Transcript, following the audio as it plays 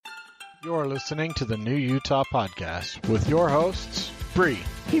You're listening to the New Utah Podcast with your hosts, Bree,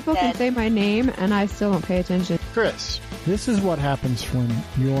 People can say my name and I still don't pay attention. Chris, This is what happens when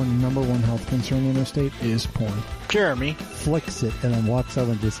your number one health concern in the state is porn. Jeremy, Flicks it and then walks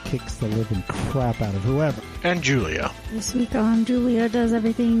over and just kicks the living crap out of whoever. and Julia. This week on Julia Does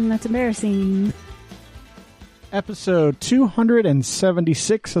Everything That's Embarrassing. Episode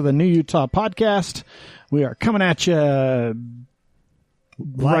 276 of the New Utah Podcast. We are coming at you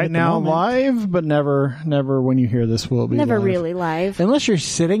right at the now moment. live, but never when you hear this will be Never live. really live. Unless you're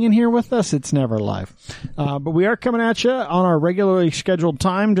sitting in here with us, it's never live. But we are coming at you on our regularly scheduled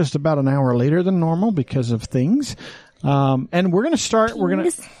time, just about an hour later than normal because of things. And we're going to start. We're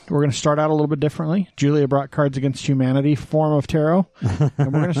going to start out a little bit differently. Julia brought Cards Against Humanity form of tarot, and we're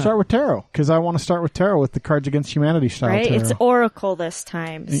going to start with tarot because I want to start with tarot with the Cards Against Humanity style Right? tarot. It's Oracle this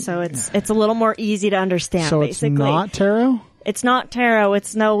time, so it's a little more easy to understand, so basically. it's not tarot. It's not tarot.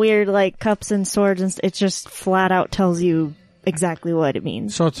 It's no weird, like, cups and swords. And it just flat out tells you exactly what it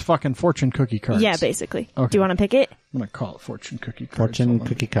means. So it's fucking fortune cookie cards. Yeah, basically. Okay. Do you want to pick it? I'm going to call it fortune cookie cards. Fortune Hold on.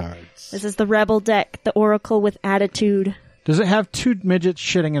 cookie cards. This is the Rebel deck, the Oracle with Attitude, Does it have two midgets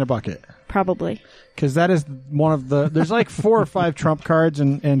shitting in a bucket? probably. Because that is one of the... There's like 4 or 5 trump cards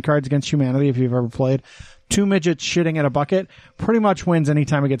and Cards Against Humanity, if you've ever played. 2 midgets shitting in a bucket pretty much wins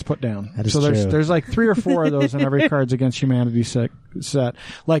anytime it gets put down. That is so there's true. there's like 3 or 4 of those in every Cards Against Humanity set.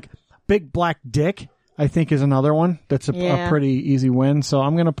 Like Big Black Dick, I think, is another one that's a Yeah. pretty easy win. So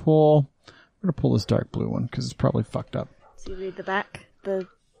I'm gonna pull this dark blue one because it's probably fucked up. So you read the back, the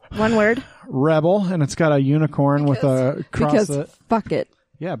one word. Rebel, and it's got a unicorn with a cross. Because fuck it.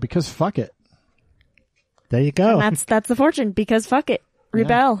 Yeah, because fuck it. There you go. That's the fortune, because fuck it.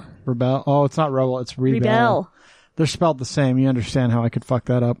 Rebel. Rebel. Oh, it's not rebel. It's rebel. Rebel. They're spelled the same. You understand how I could fuck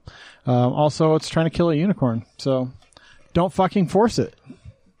that up. Also, it's trying to kill a unicorn. So don't fucking force it.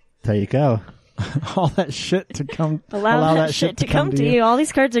 There you go. All that shit to come. Allow that shit to come to you. All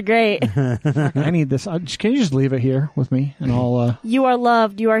these cards are great. I need this. Can you just leave it here with me? And I'll. You are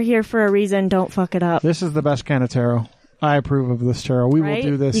loved. You are here for a reason. Don't fuck it up. This is the best kind of tarot. I approve of this tarot. We Right?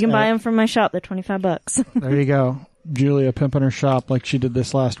 will do this. You can buy them from my shop. They're $25. There you go. Julia pimping her shop like she did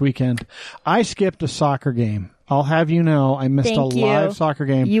this last weekend. I skipped a soccer game. I'll have you know, I missed Thank a you. live soccer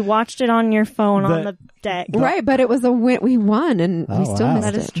game. You watched it on your phone on The- the deck. Right, but it was a win. We won and Oh, we still wow. missed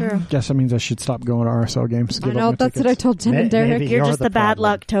That is it. true. Guess that means I should stop going to RSL games. I know, that's what I told Tim and Derek. Maybe You're just the bad problem.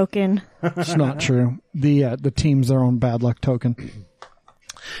 luck token. It's not true. The team's their own bad luck token.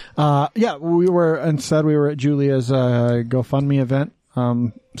 We were at Julia's GoFundMe event,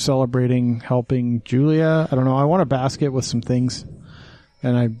 celebrating helping Julia. I don't know. I want a basket with some things,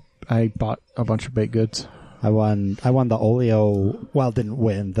 and I bought a bunch of baked goods. I won the Oleo. Well, didn't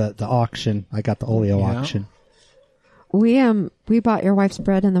win the auction. I got the Oleo Yeah. auction. We bought your wife's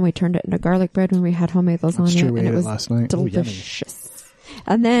bread and then we turned it into garlic bread when we had homemade lasagna. That's true. We and ate it it was last night. delicious.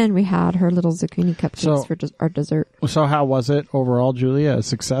 And then we had her little zucchini cupcakes So- for our dessert. So how was it overall, Julia? A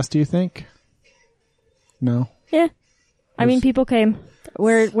success, do you think? No. Yeah. I mean, people came.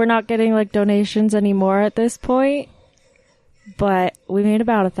 We're not getting like donations anymore at this point, but we made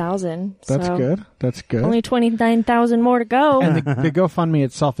about 1,000. That's so good. That's good. Only 29,000 more to go. And the GoFundMe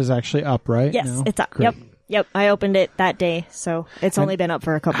itself is actually up, right? Yes, now? it's up. Great. Yep. I opened it that day, so it's only been up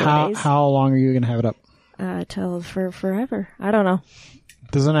for a couple of days. How long are you going to have it up? Till for forever. I don't know.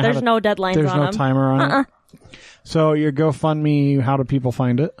 Doesn't it There's have no deadlines There's on no them. timer on it? So your GoFundMe, how do people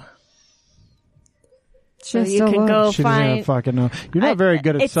find it? So Just you a can look. go She doesn't even find. fucking know. You're not very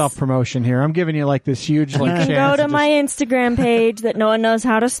good at it's- self-promotion here. I'm giving you like this huge like You can chance go to my Instagram page that no one knows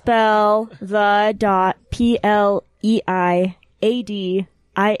how to spell,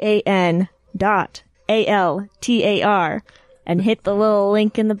 PLEIADIAN.ALTAR, and hit the little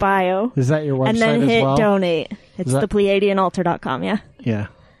link in the bio, Is that your website and then as hit well? donate. It's that- the PleiadianAltar.com, yeah. Yeah.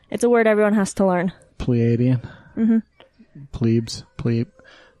 It's a word everyone has to learn. Pleiadian. Mm-hmm. Plebes. Plebe.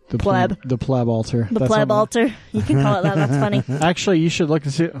 The Pleb. The pleb altar. The That's pleb on altar. You can call it that. That's funny. Actually, you should look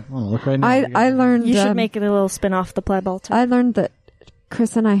and see. Oh, look right now. I learned You should make it a little spin off the pleb altar. I learned that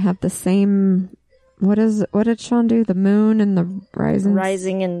Chris and I have the same. What did Sean do? The moon and the rising.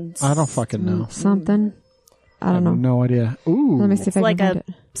 Rising and I don't fucking know. Something. I don't have know. no idea. Ooh. Let me see if I like can a find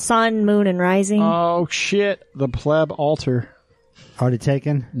it. sun, moon, and rising. Oh shit! The pleb altar. Already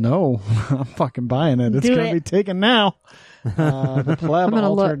taken? No, I'm fucking buying it. It's Do going to it. be taken now. The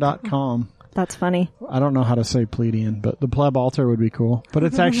plebaltar.com. That's funny. I don't know how to say pledian, but the pleb altar would be cool. But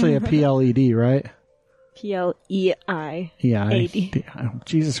it's actually a PLED, right? PLEI. Yeah. AD.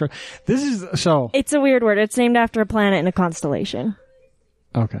 Jesus Christ. This is so. It's a weird word. It's named after a planet in a constellation.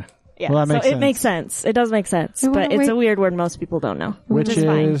 Okay. Yeah, Well, that makes so sense. it makes sense. It does make sense, wanna but it's a wait- weird word most people don't know. Which Which is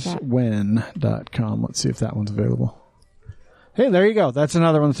fine. is when.com. Let's see if that one's available. Hey, there you go. That's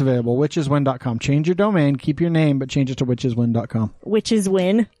another one that's available. Whichiswhen.com. Change your domain, keep your name, but change it to whichiswhen.com. Which is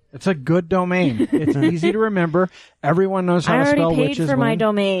win. It's a good domain. It's easy to remember. Everyone knows how I to already spell paid which is for my when.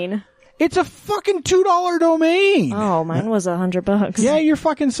 domain. It's a fucking $2 domain. Oh, mine was $100. Yeah, you're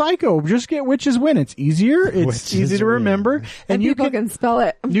fucking psycho. Just get which is when. It's easier. It's Which easy is to when. remember, And you people can spell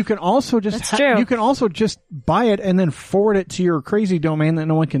it. You can also just That's true. you can also just buy it and then forward it to your crazy domain that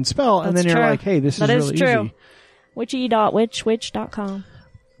no one can spell, and That's then you're true. like, "Hey, this That is is really true. easy." Witchy.witch.com.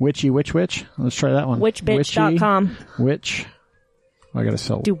 Witchy, which? Let's try that one. Witchbitch.com. Witch. I gotta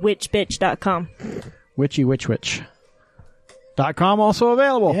sell. Do witchbitch.com. .com also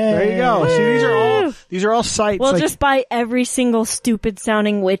available. Yay. There you go. See, these are all sites. We'll like, just buy every single stupid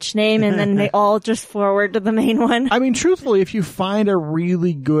sounding witch name and then they all just forward to the main one. I mean, truthfully, if you find a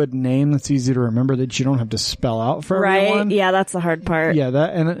really good name that's easy to remember that you don't have to spell out for Right? everyone, Yeah, that's the hard part. yeah,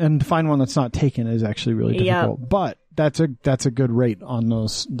 that and find one that's not taken is actually really Yeah. difficult. But that's a good rate on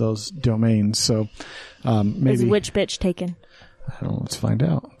those domains. So Is maybe witch bitch taken? I don't know, let's find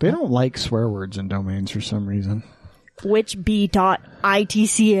out. They don't like swear words in domains for some reason. Witchb.itch.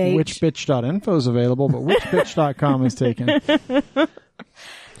 Witchbitch.info is available, but witchbitch.com is taken. That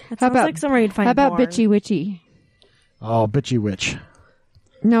sounds like somewhere you'd find How about porn. Bitchy Witchy? Oh, Bitchy Witch.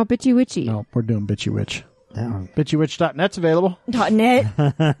 No, Bitchy Witchy. No, we're doing Bitchy Witch. Down. BitchyWitch.net's available. .net.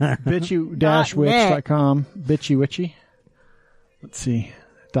 Bitchy-witch.com. Bitchy Witchy. Let's see.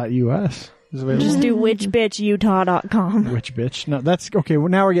 .us is available. Just do witchbitchutah.com. Which bitch? No, that's okay. Well,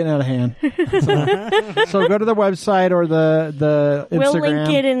 now we're getting out of hand. So go to the website or the Instagram. We'll link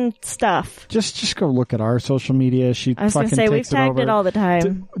it in stuff. Just go look at our social media. She I was going fucking to say, we've takes tagged over. it all the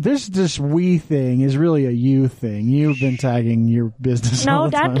time. This we thing is really a you thing. You've been tagging your business. all No,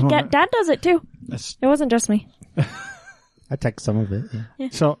 the time on it. Dad does it too. That's- It wasn't just me. I text some of it. Yeah.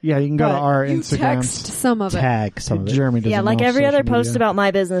 So yeah, you can go to our You Instagram. text some of it. Tag some of it. Jeremy doesn't Yeah, like know every other social post media. about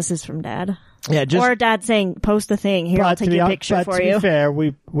my business is from Dad. Yeah, just Or Dad saying, post a thing. Here, I'll to take be your hon- picture but for to you. be fair,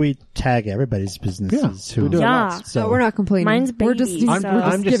 we tag everybody's businesses. Yeah, we do it Yeah. lots. So we're not complaining. Mine's We're just, babies, we're so- just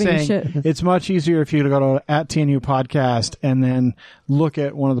I'm just giving saying shit. it's much easier if you go to @TNU podcast and then look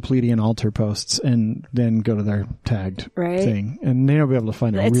at one of the Pleiadian altar posts and then go to their tagged Right. thing, and then you'll be able to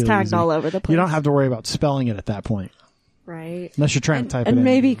find it. It's really tagged easy. all over the place. You don't have to worry about spelling it at that point, Right. unless you're trying to type it And in.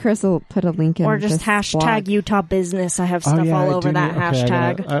 maybe Chris will put a link in. Or just this hashtag blog. Utah business. I have Oh, stuff yeah, all I over do that need- okay,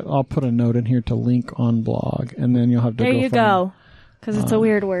 hashtag. I'll put a note in here to link on blog, and then you'll have to There go you find go. Because it's a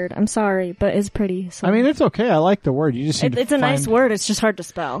weird word. I'm sorry, but it's pretty. So. I mean, it's okay. I like the word. You just need to it's a nice find- word. It's just hard to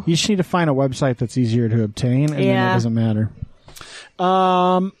spell. You just need to find a website that's easier to obtain, and then it Yeah. doesn't matter.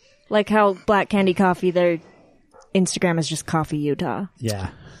 Like how Black Candy Coffee, their Instagram is just Coffee Utah. Yeah.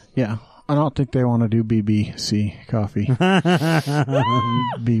 Yeah. I don't think they want to do BBC coffee.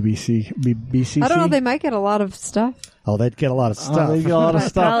 BBC. I don't know. They might get a lot of stuff. Oh, they'd get a lot of stuff. They get a lot of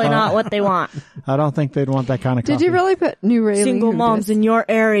stuff. Probably not what they want. I don't think they'd want that kind of coffee. Did you really put New Railing? Single Who moms dis? in your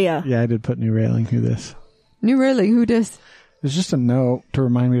area. Yeah, I did put New Railing through this. New Railing? Who dis? There's just a note to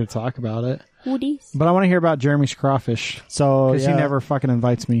remind me to talk about it. Woodies. But I want to hear about Jeremy's crawfish. So Because yeah. he never fucking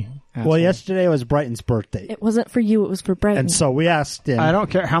invites me. Well, asshole. yesterday was Brighton's birthday, It wasn't for you. It was for Brighton. and so we asked him I don't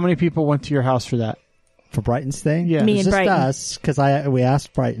care how many people went to your house for that. for Brighton's thing. Yeah. Me It's and just Brighton. us because we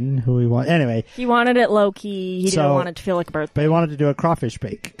asked Brighton who we want. Anyway, He wanted it low key. He So- didn't want it to feel like a birthday. but he wanted to do a crawfish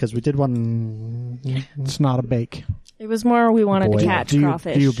bake because we did one It's not a bake. It was more we wanted Boil. to catch Do you,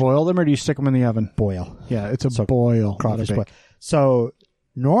 crawfish. do you boil them or do you stick them in the oven? boil. Yeah, it's a So, boil. Crawfish not a boil. bake. So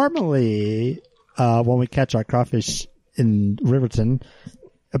normally, when we catch our crawfish in Riverton,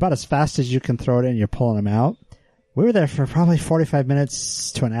 about as fast as you can throw it in, you're pulling them out. We were there for probably 45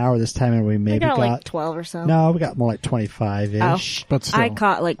 minutes to an hour this time, and we I maybe got like 12 or so. no, we got more like 25-ish. But still. I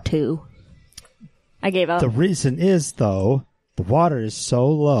caught like 2. I gave up. The reason is, though, the water is so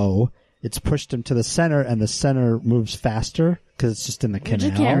low, it's pushed them to the center, and the center moves faster because it's just in the You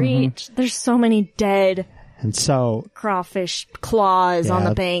canal. can't reach. There's so many dead And so, crawfish claws on yeah,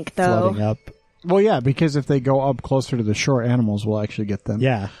 the bank, though. floating up. Well, yeah, because if they go up closer to the shore, animals will actually get them.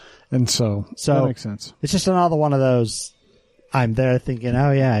 Yeah. And so that makes sense. It's just another one of those. I'm there thinking,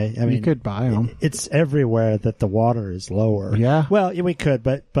 oh yeah, I mean, You could buy them. it's everywhere that the water is lower. Yeah. Well, yeah, we could,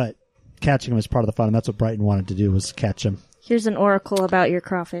 but catching them is part of the fun, and that's what Brighton wanted to do was catch them. Here's an oracle about your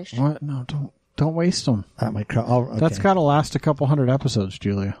crawfish. What? No, don't waste them. Okay. That's got to last a couple hundred episodes,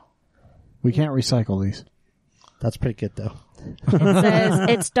 Julia. We can't recycle these. That's pretty good though. It says,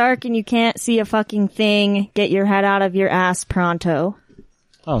 it's dark and you can't see a fucking thing. Get your head out of your ass pronto.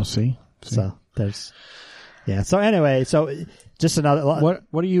 Oh, see? So there's, yeah. So anyway, so Just another.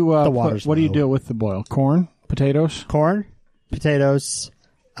 What do you The water's what do you low. do with the boil? Corn, potatoes. Corn, potatoes,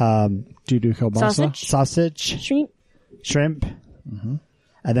 Do you do kielbasa? sausage, shrimp. Mm-hmm.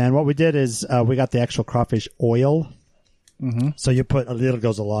 And then what we did is we got the actual crawfish oil. Mm-hmm. So you put a little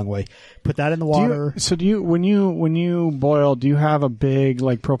goes a long way. Put that in the water. Do you when you boil? Do you have a big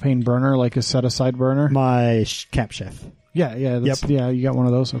like propane burner, like a set aside burner? My Camp Chef. Yeah. Yeah. You got one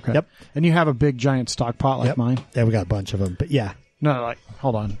of those. Okay. Yep. And you have a big giant stock pot like Yep. mine. Yeah, we got a bunch of them. But yeah, No, like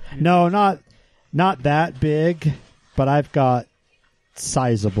hold on. no, not that big. But I've got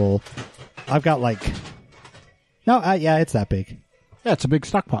sizable. I've got like. No, yeah, it's that big. Yeah, it's a big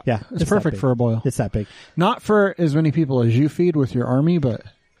stock pot. Yeah, it's that perfect big. for a boil. It's that big. Not for as many people as you feed with your army, but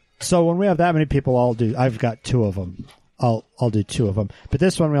So when we have that many people, I've got 2 of them. I'll do 2 of them. But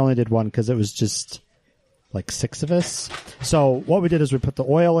this one we only did 1 because it was just like 6 of us. So what we did is we put the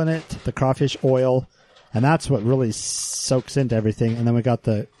oil in it, the crawfish oil, and that's what really soaks into everything. And then we got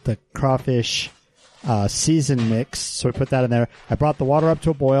the crawfish season mix. So we put that in there. I brought the water up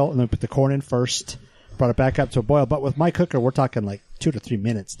to a boil and then put the corn in first. Brought it back up to a boil. But with my cooker, we're talking like 2 to 3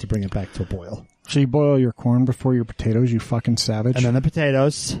 minutes to bring it back to a boil. so you boil your corn before your potatoes, you fucking savage. And then the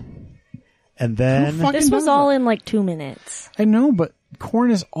potatoes. And then... Who fucking This was does all that? in like 2 minutes. I know, but corn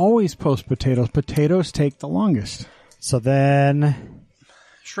is always post potatoes. Potatoes take the longest. So then...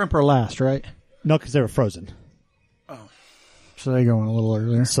 Shrimp are last, right? No, because they were frozen. So they go in a little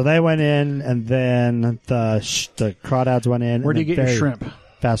earlier. So they went in, and then the crawdads went in. Where do and you then get your very shrimp?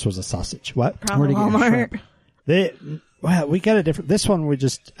 Fast was a sausage. What? Where do you get your shrimp? We got a different. This one we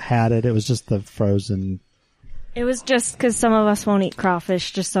just had it. It was just the frozen. It was just because some of us won't eat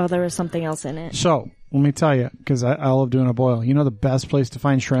crawfish, just so there was something else in it. So let me tell you, because I love doing a boil. You know the best place to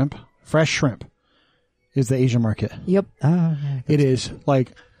find shrimp, fresh shrimp, is the Asian market. Yep. Oh, yeah. It is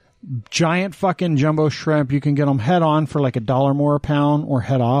like giant fucking jumbo shrimp. You can get them head on for like $1 more a pound, or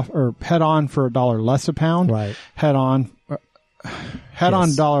head on for $1 less a pound. Right. Head on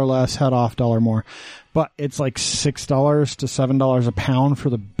Yes. $1 less, head off $1 more. But it's like $6 to $7 a pound for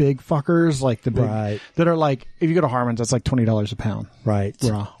the big fuckers, like the big Right. that are like, if you go to Harmon's, that's like $20 a pound Right.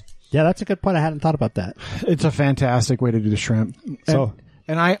 raw. Yeah, that's a good point. I hadn't thought about that. It's a fantastic way to do the shrimp. So-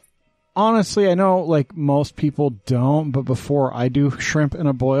 and I honestly, I know like most people don't, but before I do shrimp in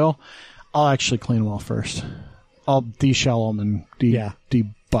a boil, I'll actually clean them all first. I'll deshell them and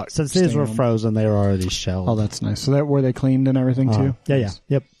debutt. Since these stain were them. frozen, they were already shelled. Oh, that's nice. So that were they cleaned and everything too? Yeah.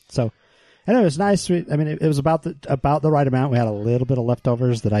 Yep. So, and it was nice. It was about the right amount. We had a little bit of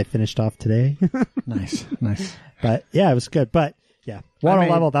leftovers that I finished off today. Nice. But yeah, it was good. But yeah, water I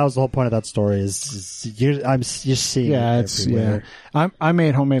made- level. That was the whole point of that story. Is you're seeing Yeah, it it's everywhere. I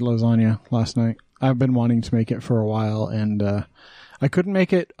made homemade lasagna last night. I've been wanting to make it for a while, and I couldn't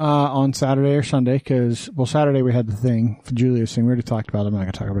make it on Saturday or Sunday because, well, Saturday we had the thing, for Julia's thing. We already talked about it. I'm not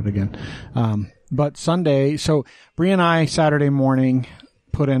going to talk about it again. But Sunday, so Bree and I Saturday morning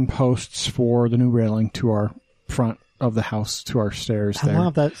put in posts for the new railing to our front of the house, to our stairs How there.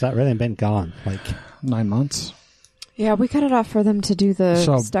 long has that really been gone? Like 9 months. Yeah, we cut it off for them to do the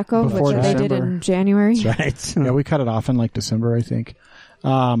So, stucco, before which they did December. in January. right? Yeah, we cut it off in like December, I think.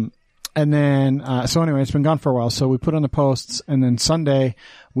 And then, so anyway, it's been gone for a while. So we put on the posts, and then Sunday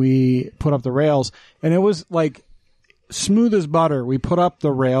we put up the rails, and it was like smooth as butter. We put up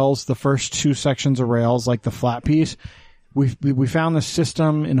the rails, the first 2 sections of rails, like the flat piece. We found this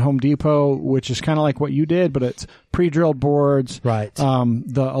system in Home Depot, which is kind of like what you did, but it's pre-drilled boards, Right.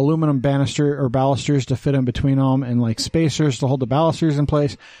 the aluminum banister or balusters to fit in between them, and like spacers to hold the balusters in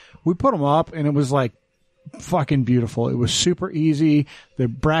place. We put them up, and it was like fucking beautiful. It was super easy. They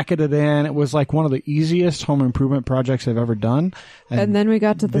bracketed in. It was like one of the easiest home improvement projects I've ever done. And then we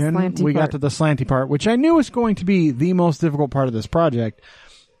got to the then slanty we part. got to the slanty part, which I knew was going to be the most difficult part of this project.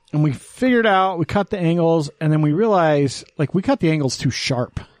 And we figured out, we cut the angles, and then we realized, like, we cut the angles too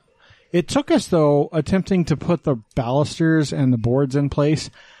sharp. It took us, though, attempting to put the balusters and the boards in place,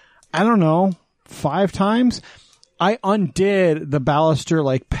 I don't know, 5 times. I undid the baluster,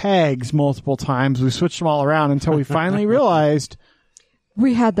 like, pegs multiple times. We switched them all around until we finally realized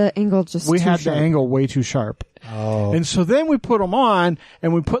We had the angle just we too had sharp. the angle way too sharp. Oh, And so then we put them on,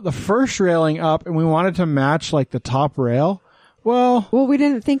 and we put the first railing up, and we wanted to match, like, the top rail. Well, we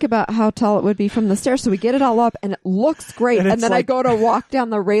didn't think about how tall it would be from the stairs, so we get it all up, and it looks great. And And, it's then like- I go to walk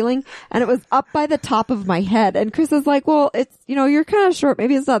down the railing, and it was up by the top of my head. And Chris is like, well, it's, you're kind of short.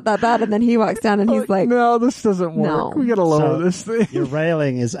 Maybe it's not that bad. And then he walks down, and he's like, no, this doesn't work. No. We gotta lower So- this thing. your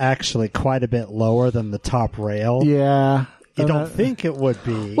railing is actually quite a bit lower than the top rail. Yeah. You don't think it would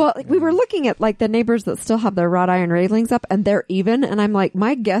be. Well, we were looking at like the neighbors that still have their wrought iron railings up, and they're even. And I'm like,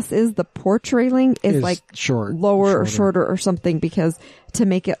 my guess is the porch railing is like lower or shorter or something, because to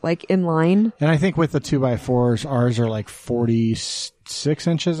make it like in line. And I think with the 2x4s, ours are like 46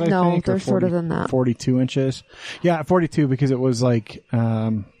 inches. I think. No, they're shorter than that. 42 inches. Yeah, 42 because it was like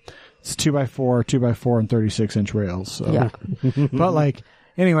it's 2x4, and 36-inch rails. So. Yeah, but like.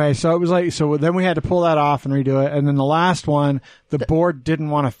 Anyway, so it was like, so then we had to pull that off and redo it. And then the last one, the board didn't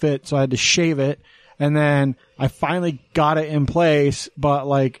want to fit, so I had to shave it. And then I finally got it in place, but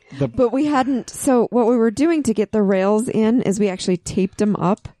like But we hadn't, so what we were doing to get the rails in is we actually taped them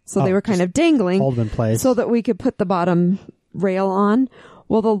up. So they were kind of dangling. Hold them in place. So that we could put the bottom rail on.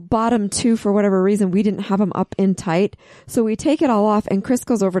 Well, the bottom two, for whatever reason, we didn't have them up in tight. So we take it all off, and Chris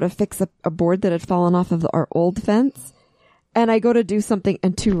goes over to fix a board that had fallen off of our old fence. And I go to do something,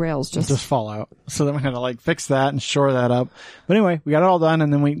 and two rails just fall out. So then we had to like fix that and shore that up. But anyway, we got it all done,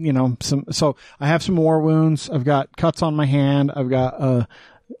 and then we, so I have some more wounds. I've got cuts on my hand. I've got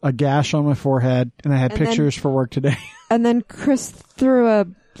a gash on my forehead, and I had pictures for work today. And then Chris threw a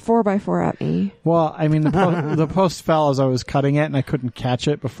 4x4 at me. Well, I mean, the post fell as I was cutting it, and I couldn't catch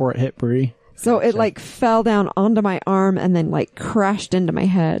it before it hit Bree. So it like fell down onto my arm and then like crashed into my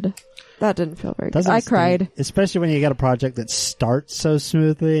head. That didn't feel very good. I cried. Especially when you got a project that starts so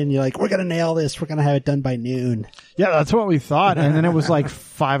smoothly and you're like, we're going to nail this. We're going to have it done by noon. Yeah, that's what we thought. And then it was like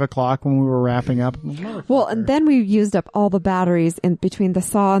 5 o'clock when we were wrapping up. Well, and then we used up all the batteries in between the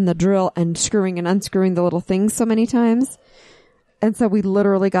saw and the drill and screwing and unscrewing the little things so many times. And so we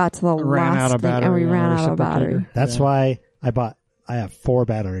literally got to the last thing and we ran out of battery. That's why I have 4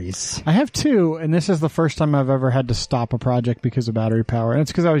 batteries. I have 2, and this is the first time I've ever had to stop a project because of battery power. And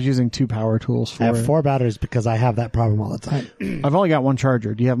it's because I was using 2 power tools for it. I have 4 batteries because I have that problem all the time. I've only got 1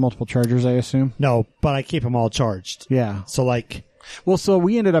 charger. Do you have multiple chargers, I assume? No, but I keep them all charged. Yeah. So like... Well, so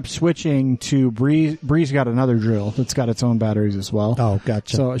we ended up switching to Bree's got another drill that's got its own batteries as well. Oh,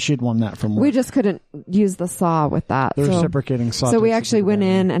 gotcha. So she'd won that from work. We just couldn't use the saw with that. They're reciprocating saw. So we actually went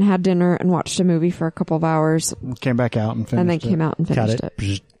in and had dinner and watched a movie for a couple of hours. Came back out and finished it. And then came out and finished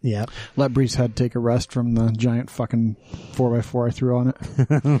it. Yeah. Let Bree's head take a rest from the giant fucking 4x4 I threw on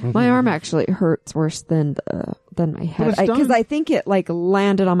it. My arm actually hurts worse than my head. Because I think it like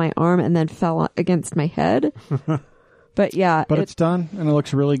landed on my arm and then fell against my head. But yeah. But it's done, and it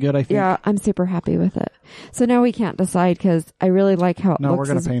looks really good, I think. Yeah, I'm super happy with it. So now we can't decide because I really like how it looks. No, we're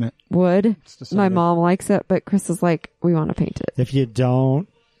going to paint it. Wood. My mom likes it, but Chris is like, we want to paint it. If you don't,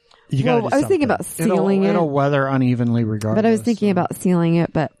 you got to do something. I was thinking about sealing It'll weather unevenly regardless. But I was thinking about sealing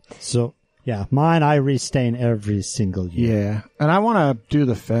it, but... So, yeah, mine I restain every single year. Yeah, and I want to do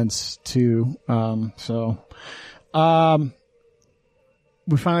the fence, too.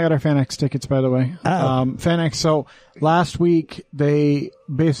 We finally got our FanX tickets, by the way. FanX, so last week they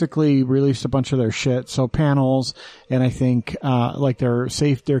basically released a bunch of their shit. So panels, and I think, like their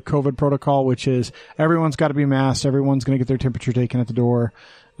COVID protocol, which is everyone's got to be masked. Everyone's going to get their temperature taken at the door.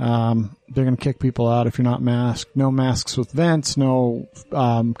 They're going to kick people out if you're not masked. No masks with vents, no,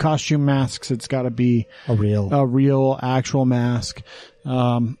 costume masks. It's got to be a real actual mask.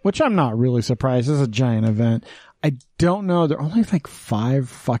 Which I'm not really surprised. This is a giant event. I don't know. There are only like 5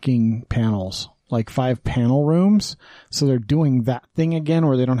 fucking panels, like 5 panel rooms. So they're doing that thing again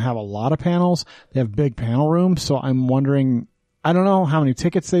where they don't have a lot of panels. They have big panel rooms. So I'm wondering, I don't know how many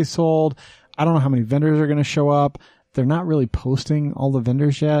tickets they sold. I don't know how many vendors are going to show up. They're not really posting all the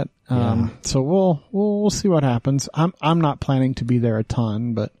vendors yet. So we'll see what happens. I'm not planning to be there a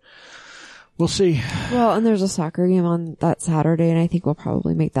ton, but we'll see. Well, and there's a soccer game on that Saturday, and I think we'll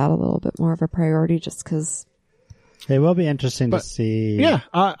probably make that a little bit more of a priority just because. It will be interesting to see. Yeah,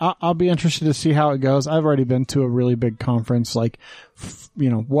 I'll be interested to see how it goes. I've already been to a really big conference, like,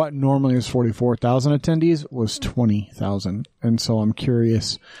 what normally is 44,000 attendees was 20,000. And so I'm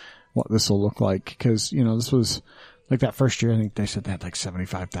curious what this will look like because, this was like that first year. I think they said they had like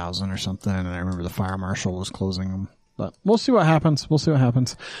 75,000 or something. And I remember the fire marshal was closing them, but we'll see what happens.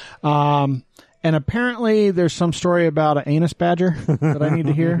 And apparently there's some story about an anus badger that I need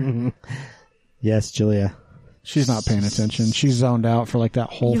to hear. Yes, Julia. She's not paying attention. She's zoned out for like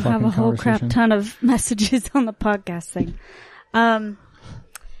that whole fucking conversation. You have a whole crap ton of messages on the podcast thing.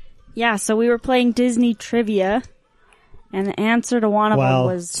 Yeah, so we were playing Disney trivia, and the answer to one of them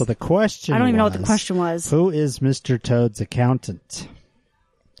was... so the question I don't even know what the question was. Who is Mr. Toad's accountant?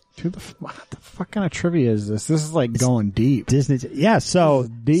 What the fuck kind of trivia is this? This is like going deep. Disney... Yeah, so...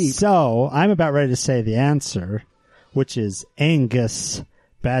 Deep. So, I'm about ready to say the answer, which is Angus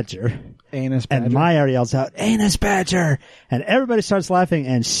badger. Anus badger. And Maya yells out, anus badger! And everybody starts laughing,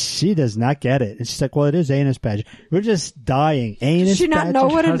 and she does not get it. And she's like, well, it is anus badger. We're just dying. Anus Does she not badger? know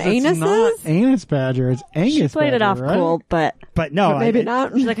what an Because it's anus not is? anus badger. It's Angus She played it badger, off right? cool, but But no, Maybe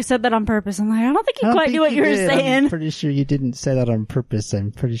not. she's like, I said that on purpose. I'm like, I don't think I you don't quite think knew what you were did. I'm saying. pretty sure you didn't say that on purpose.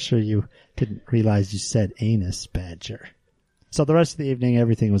 I'm pretty sure you didn't realize you said anus badger. So the rest of the evening,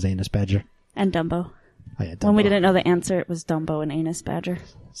 everything was anus badger. And Dumbo. Oh, yeah, When we Dumbo. didn't know the answer, it was Dumbo and Anus Badger.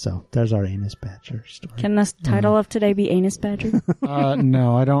 So there's our anus badger story. Can the title of today be Anus Badger?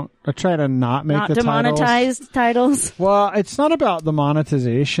 No, I don't. I try to not make Not the titles. demonetized titles? Well, it's not about the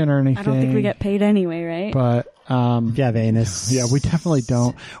monetization or anything. I don't think we get paid anyway, right? But If you have anus. yeah, we definitely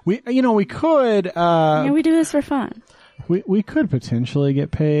don't. We could. Yeah, we do this for fun. We could potentially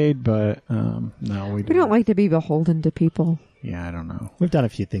get paid, but no, we We don't like to be beholden to people. Yeah, I don't know. We've done a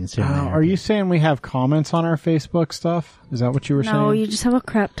few things here. and there. Are you saying we have comments on our Facebook stuff? Is that what you were saying? No, you just have a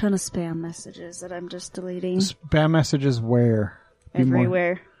crap ton of spam messages that I'm just deleting Spam messages where? Be more-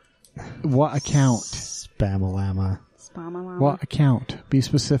 everywhere. What account? Spamalama. Spam-a-lama. What account? Be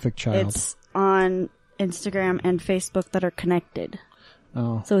specific, child. It's on Instagram and Facebook that are connected.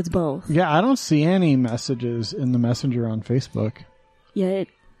 Oh. So it's both. Yeah, I don't see any messages in the messenger on Facebook. Yeah,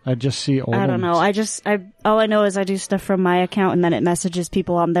 I just see old I don't know. ones. All I know is I do stuff from my account and then it messages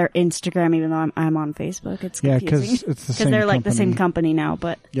people on their Instagram even though I'm on Facebook. It's Yeah, confusing. because it's the same Because they're like the same company. company now,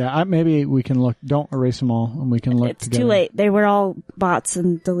 but Yeah, maybe we can look. Don't erase them all, and we can look. it's together. too late. They were all bots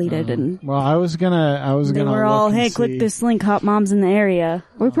and deleted and Well, I was gonna. they were look all, and hey, see. click this link, hot moms in the area.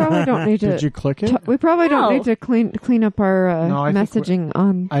 We probably don't need to. Did you click it? We probably don't No. need to clean up our No, I think messaging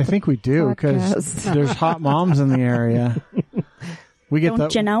on. I think we do because Podcast. there's hot moms in the area. We get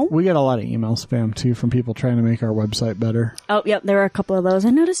Don't you know? We get a lot of email spam too from people trying to make our website better. Oh, yep, there were a couple of those.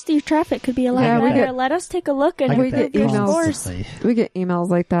 I noticed your traffic could be a lot Yeah, we better. get- Let us take a look and I we get get that emails. constantly. We get emails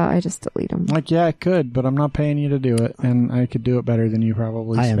like that. I just delete them. Like, yeah, I could, but I'm not paying you to do it, and I could do it better than you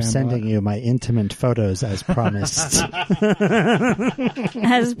probably. I am spam sending bot. you my intimate photos as promised.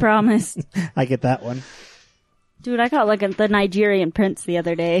 as promised. I get that one. Dude, I got like the Nigerian prince the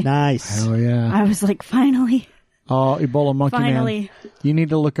other day. Nice. Oh yeah. I was like, finally. Oh, Ebola Monkey Finally. Man. You need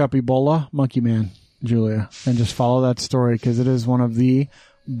to look up Ebola Monkey Man, Julia, and just follow that story because it is one of the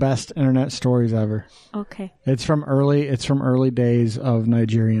best internet stories ever. Okay. It's from early days of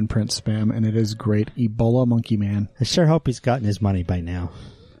Nigerian prince spam, and it is great. Ebola Monkey Man. I sure hope he's gotten his money by now.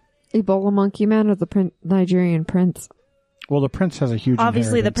 Ebola Monkey Man or the Nigerian prince? Well, the prince has a huge.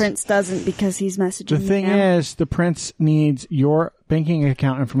 Obviously, the inheritance. prince doesn't because he's messaging The me thing now. is, the prince needs your banking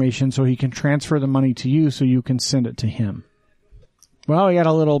account information so he can transfer the money to you so you can send it to him. Well, we got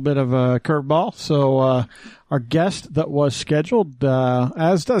a little bit of a curveball. So our guest that was scheduled,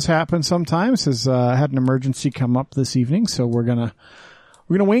 as does happen sometimes, has had an emergency come up this evening. So we're gonna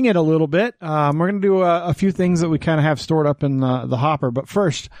wing it a little bit. We're gonna do a few things that we kind of have stored up in the hopper. But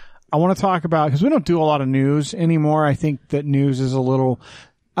first, I want to talk about, because we don't do a lot of news anymore. I think that news is a little,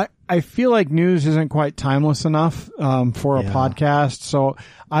 I feel like news isn't quite timeless enough for a Yeah. podcast. So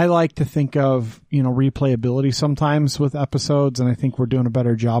I like to think of, replayability sometimes with episodes, and I think we're doing a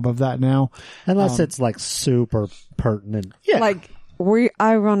better job of that now. Unless it's like super pertinent. Yeah. Like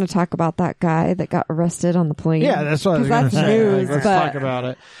I want to talk about that guy that got arrested on the plane. Yeah, that's what I was 'Cause going to that's say. news, Let's but- talk about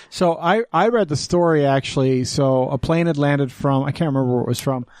it. So I read the story actually. So a plane had landed from, I can't remember where it was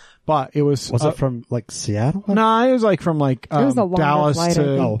from, but it was. Was it from like Seattle? No, it was like from like was a longer Dallas flight, I to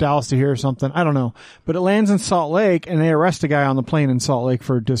think. Oh. Dallas to here or something. I don't know. But it lands in Salt Lake, and they arrest a guy on the plane in Salt Lake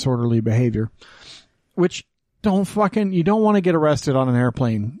for disorderly behavior. Which you don't want to get arrested on an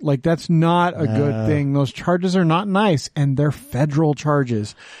airplane. Like, that's not a good thing. Those charges are not nice, and they're federal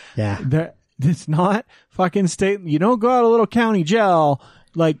charges. Yeah. It's not fucking state. You don't go out a little county jail.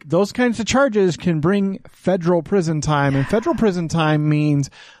 Like, those kinds of charges can bring federal prison time, and federal prison time means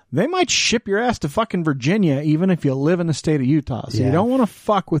they might ship your ass to fucking Virginia even if you live in the state of Utah. So you Yeah. don't want to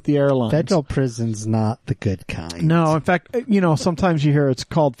fuck with the airlines. Federal prison's not the good kind. No, in fact, sometimes you hear it's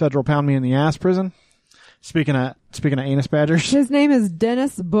called federal pound me in the ass prison. Speaking of anus badgers. His name is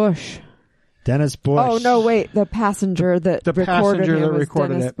Dennis Bush. Dennis Bush. Oh no, wait, the passenger that The recorded passenger him that was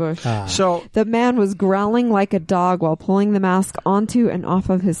recorded Dennis it. Bush. So The man was growling like a dog while pulling the mask onto and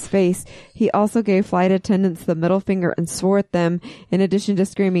off of his face. He also gave flight attendants the middle finger and swore at them, in addition to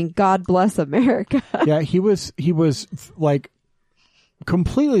screaming, "God bless America." yeah, he was like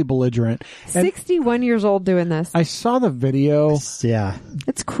completely belligerent. And 61 years old doing this. I saw the video. Yeah.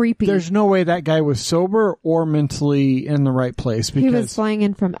 It's creepy. There's no way that guy was sober or mentally in the right place He was because flying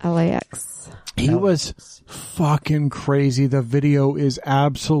in from LAX. he was fucking crazy. The video is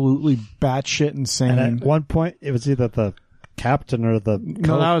absolutely batshit insane. And at one point, it was either the captain or the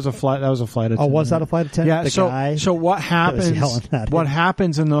No, that was a flight attendant. Oh, was that a flight attendant? Yeah. The guy So what that was yelling happens? at him. What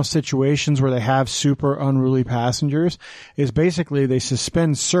happens in those situations where they have super unruly passengers is basically they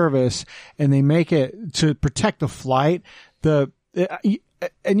suspend service and they make it to protect the flight.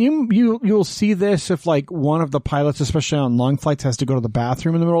 And you'll see this if like one of the pilots, especially on long flights, has to go to the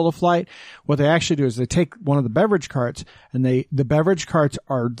bathroom in the middle of the flight. What they actually do is they take one of the beverage carts and the beverage carts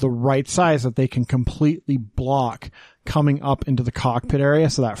are the right size that they can completely block coming up into the cockpit area.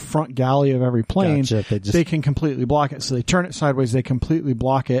 So that front galley of every plane, Gotcha. they can completely block it. So they turn it sideways, they completely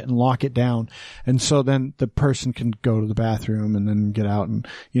block it and lock it down. And so then the person can go to the bathroom and then get out and,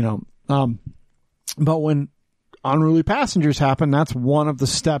 but when unruly passengers happen, that's one of the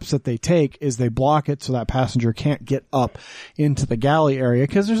steps that they take is they block it so that passenger can't get up into the galley area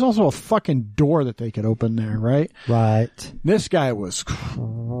because there's also a fucking door that they could open there, right? Right. This guy was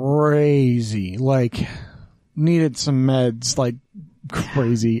crazy, like needed some meds, like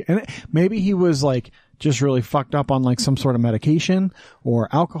crazy. And maybe he was like just really fucked up on like some sort of medication or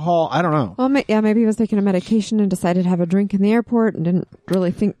alcohol. I don't know. Well, maybe he was taking a medication and decided to have a drink in the airport and didn't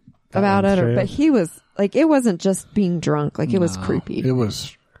really think about it. But he was like, it wasn't just being drunk. Like, it was creepy. It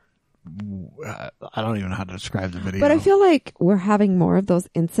was. I don't even know how to describe the video. But I feel like we're having more of those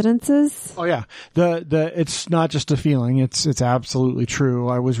incidences. Oh yeah. It's not just a feeling. It's absolutely true.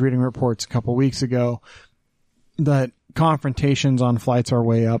 I was reading reports a couple weeks ago that confrontations on flights are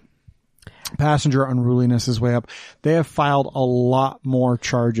way up. Passenger unruliness is way up. They have filed a lot more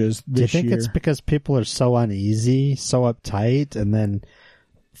charges this year. Do you think it's because people are so uneasy, so uptight, and then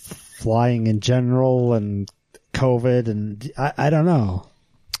flying in general and COVID and I don't know.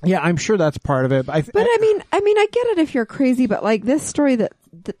 Yeah, I'm sure that's part of it. But I mean, I get it if you're crazy, but like this story the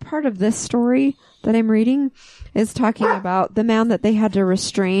part of this story that I'm reading is talking about the man that they had to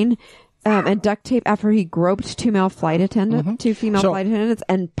restrain and duct tape after he groped two female flight attendants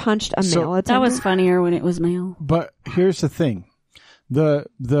and punched a male attendant. That was funnier when it was male. But here's the thing.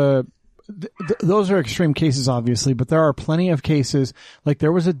 Those are extreme cases, obviously, but there are plenty of cases. Like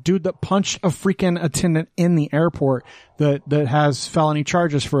there was a dude that punched a freaking attendant in the airport that has felony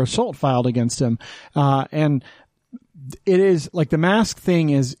charges for assault filed against him. And it is like the mask thing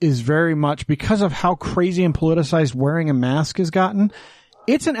is very much because of how crazy and politicized wearing a mask has gotten.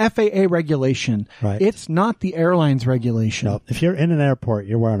 It's an FAA regulation. Right. It's not the airline's regulation. No, if you're in an airport,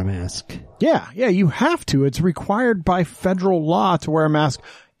 you're wearing a mask. Yeah, you have to. It's required by federal law to wear a mask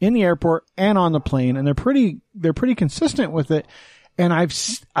in the airport and on the plane, and they're pretty consistent with it. And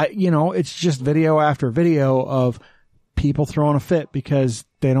it's just video after video of people throwing a fit because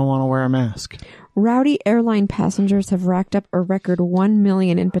they don't want to wear a mask. Rowdy airline passengers have racked up a record $1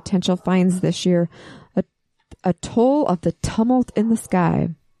 million in potential fines this year, a toll of the tumult in the sky.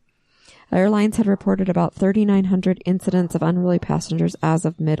 Airlines had reported about 3,900 incidents of unruly passengers as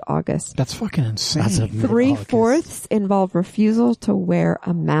of mid-August. That's fucking insane. As of mid-August. 3/4 involved refusal to wear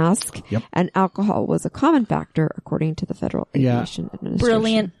a mask, and alcohol was a common factor, according to the Federal Aviation Administration.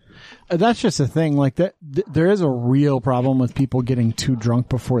 Brilliant. That's just the thing. Like that, there is a real problem with people getting too drunk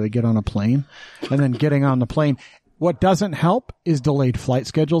before they get on a plane, and then getting on the plane. What doesn't help is delayed flight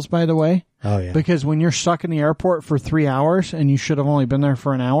schedules, by the way. Oh yeah. Because when you're stuck in the airport for 3 hours and you should have only been there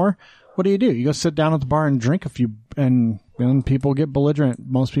for an hour, what do? You go sit down at the bar and drink a few, and then people get belligerent.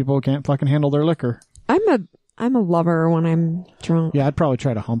 Most people can't fucking handle their liquor. I'm a lover when I'm drunk. Yeah, I'd probably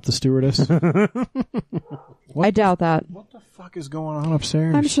try to hump the stewardess. I doubt that. What the fuck is going on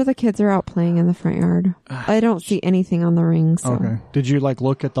upstairs? I'm sure the kids are out playing in the front yard. I don't see anything on the ring. So. Okay. Did you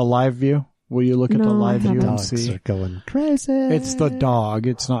look at the live view? Will you look at the No, live I view and haven't. Dogs see? are going crazy. It's the dog.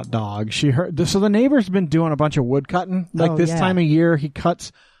 It's not dog. She heard. So the neighbor's been doing a bunch of wood cutting. Like this time of year, he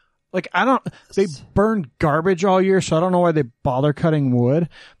cuts. Like they burn garbage all year, so I don't know why they bother cutting wood.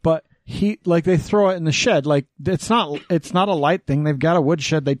 But they throw it in the shed. Like it's not a light thing. They've got a wood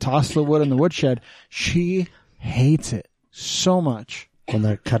shed. They toss the wood in the wood shed. She hates it so much. When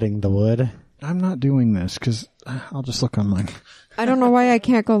they're cutting the wood. I'm not doing this because I'll just look on mine. I don't know why I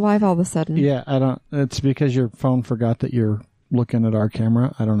can't go live all of a sudden. Yeah, I don't. It's because your phone forgot that you're looking at our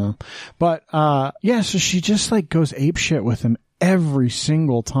camera. I don't know. But, so she just goes ape shit with him every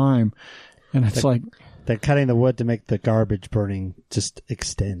single time. And it's They're cutting the wood to make the garbage burning just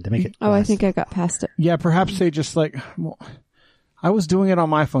extend, to make it I less. think I got past it. yeah, perhaps they just I was doing it on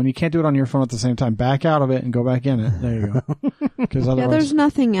my phone. You can't do it on your phone at the same time. Back out of it and go back in it. There you go. Because Yeah, otherwise, there's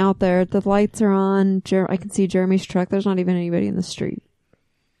nothing out there. The lights are on. I can see Jeremy's truck. There's not even anybody in the street.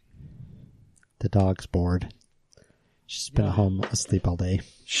 The dog's bored. She's been at home asleep all day.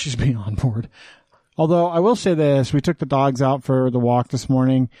 she's being on board. Although I will say this, we took the dogs out for the walk this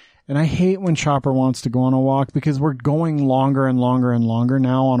morning, and I hate when Chopper wants to go on a walk because we're going longer and longer and longer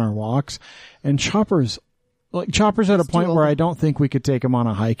now on our walks. And Chopper's at a point where I don't think we could take him on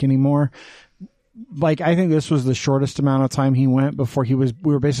a hike anymore. Like, I think this was the shortest amount of time he went before we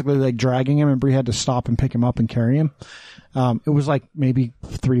were basically like dragging him, and Bree had to stop and pick him up and carry him. It was like maybe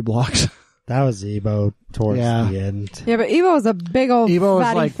 3 blocks. That was Evo towards the end. Yeah, but Evo was a big old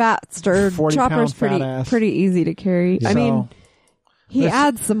fatty like fat stirred. 40 Chopper's pound pretty easy to carry. Yeah. I mean, he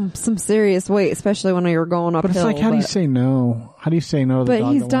adds some serious weight, especially when you're going uphill. But it's like, how do you say no? How do you say no to the dog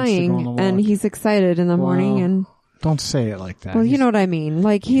But he's that wants to go on dying, a walk? and he's excited in the morning, and don't say it like that. well, you know what I mean.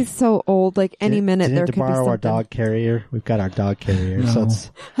 Like, he's so old. Like, any minute there to could be borrow something. our dog carrier. We've got our dog carrier, No. so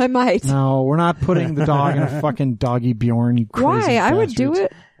it's I might. No, we're not putting the dog in a fucking doggy Bjorn. You crazy Why? I would do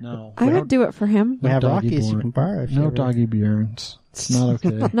bastards. it. No, I would do it for him. we have doggy Rockies you Bjorn. can borrow. If you No ever- doggy Bjorns. It's not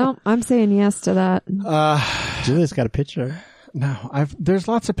okay. No, I'm saying yes to that. Julia's got a picture No, there's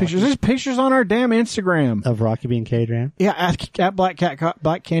lots of pictures. There's pictures on our damn Instagram. of Rocky being carried around. Yeah, at Black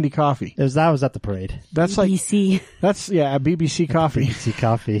Candy Coffee. That was at the parade. That's like BC. that's BBC Coffee. See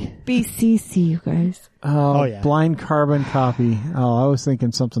coffee. BCC, you guys. Oh yeah. Blind Carbon Coffee. Oh, I was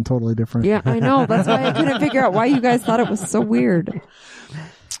thinking something totally different. Yeah, I know. That's why I couldn't figure out why you guys thought it was so weird.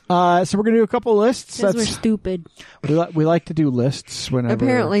 So we're gonna do a couple lists. Because we're stupid. We like to do lists whenever.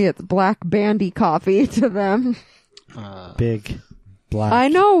 Apparently, it's Black Bandy coffee to them. Big black. I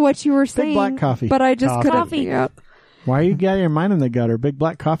know what you were saying, Black Coffee. but I just couldn't Coffee. figure out. Why you got your mind in the gutter? Big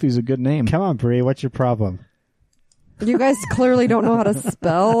Black Coffee is a good name. Come on, Bree. What's your problem? You guys clearly don't know how to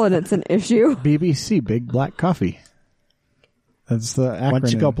spell, and it's an issue. BBC, Big Black Coffee. That's the acronym.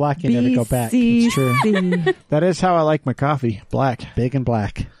 Once you go black, you never go back. BCC. That is how I like my coffee. Black. Big and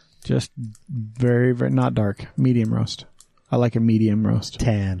black. Just very, very, not dark. Medium roast. I like a medium roast.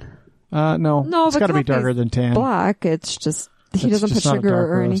 Tan. No. No, it's but got to be coffee's darker than tan. Black. It's just he It's doesn't put just not a sugar dark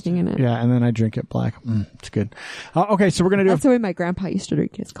or roast. anything in it. Yeah, and then I drink it black. It's good. Okay, so we're gonna do That's the way my grandpa used to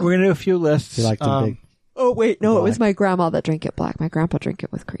drink his coffee. we're gonna do a few lists. You like them big. Oh wait, no, it was Black. my grandma that drank it black. My grandpa drank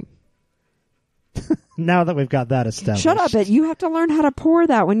it with cream. Now that we've got that established. Shut up! You have to learn how to pour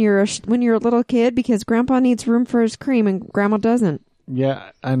that when you're a little kid because grandpa needs room for his cream and grandma doesn't.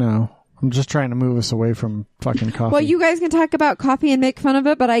 Yeah, I know. I'm just trying to move us away from fucking coffee. Well, you guys can talk about coffee and make fun of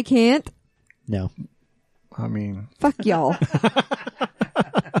it, but I can't. No. I mean, Fuck y'all.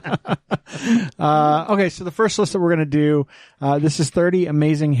 okay, so the first list that we're going to do, this is 30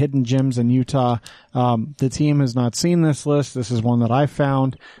 amazing hidden gems in Utah. The team has not seen this list. This is one that I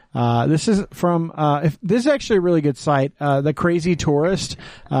found. This is from, this is actually a really good site, The Crazy Tourist.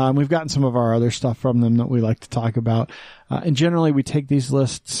 We've gotten some of our other stuff from them that we like to talk about. And generally we take these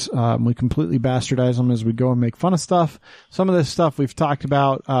lists, we completely bastardize them as we go and make fun of stuff. Some of this stuff we've talked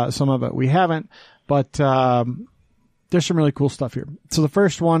about, some of it we haven't, but, there's some really cool stuff here. So the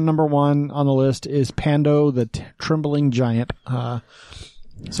first one, number 1 on the list is Pando, the trembling giant.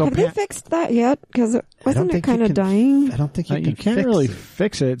 So Have they fixed that yet? Because wasn't it kind of dying? I don't think you can you can't fix really it.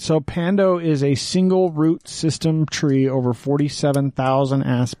 fix it. So Pando is a single root system tree over 47,000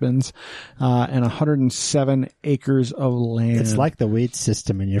 aspens, and 107 acres of land. It's like the weed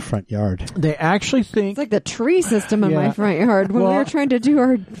system in your front yard. they actually think It's like the tree system in Yeah. my front yard. When we Well- were trying to do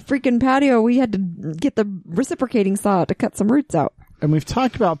our freaking patio, we had to get the reciprocating saw to cut some roots out. and we've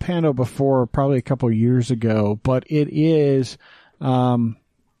talked about Pando before, probably a couple of years ago, but it is,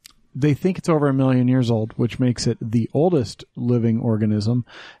 they think it's over 1 million years old, which makes it the oldest living organism.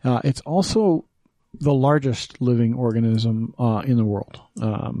 It's also the largest living organism, in the world,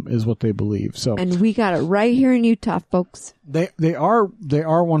 is what they believe. So And we got it right here in Utah, folks. they are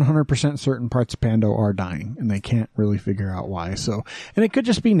 100% certain parts of Pando are dying, and they can't really figure out why. So, and it could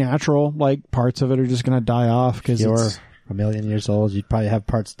just be natural, like parts of it are just going to die off because If you're it's, 1 million years old, you'd probably have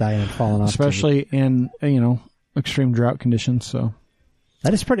parts dying and falling off. especially in, extreme drought conditions. So,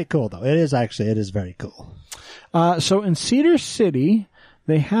 That is pretty cool, though. It is very cool. so in Cedar City,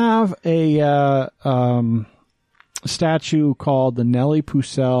 they have a, statue called the Nellie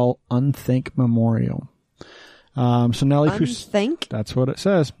Pucel Unthink Memorial. So Nellie Pucel, Unthink? that's what it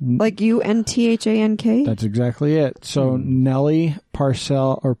says. Like UNTHANK? That's exactly it. So Nellie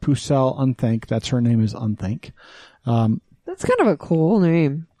Pucel Unthink, that's her name is Unthink. That's kind of a cool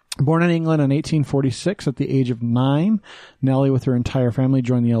name. Born in England in 1846 at the age of 9, Nellie with her entire family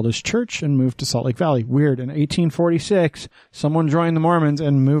joined the Elders Church and moved to Salt Lake Valley. Weird. In 1846, someone joined the Mormons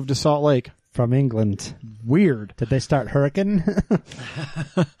and moved to Salt Lake. from England. Weird. Did they start hurricane?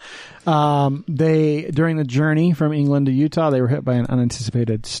 During the journey from England to Utah, they were hit by an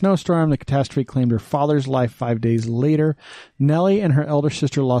unanticipated snowstorm. The catastrophe claimed her father's life 5 days later. Nellie and her elder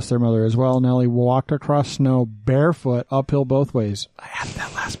sister lost their mother as well. Nellie walked across snow barefoot, uphill both ways. I added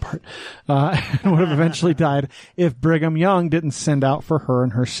that last part. And would have eventually died if Brigham Young didn't send out for her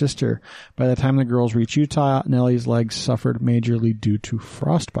and her sister. By the time the girls reached Utah, Nellie's legs suffered majorly due to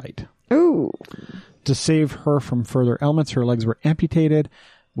frostbite. Ooh. To save her from further ailments, her legs were amputated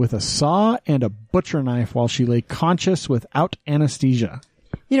with a saw and a butcher knife while she lay conscious without anesthesia.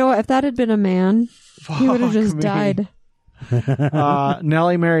 You know what? If that had been a man, he would have just me. died.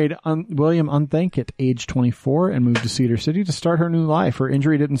 Nellie married William Unthank at age 24 and moved to Cedar City to start her new life. Her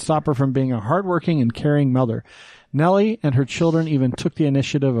injury didn't stop her from being a hardworking and caring mother. Nellie and her children even took the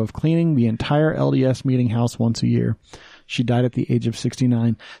initiative of cleaning the entire LDS meeting house once a year. She died at the age of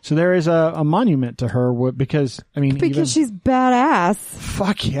 69. So there is a monument to her because she's badass.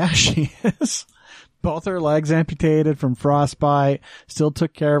 Fuck yeah, she is. Both her legs amputated from frostbite, still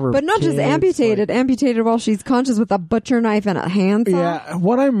took care of her But not kids, just amputated, amputated while she's conscious with a butcher knife and a handsaw. Yeah,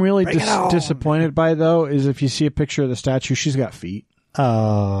 what I'm really disappointed by, though, is if you see a picture of the statue, she's got feet.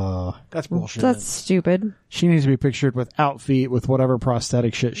 Oh. That's bullshit. That's stupid. She needs to be pictured without feet, with whatever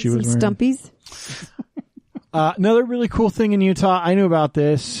prosthetic shit she was wearing. Stumpies. Another really cool thing in Utah, I knew about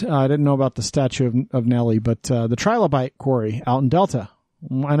this. I didn't know about the statue of Nellie, but the Trilobite Quarry out in Delta.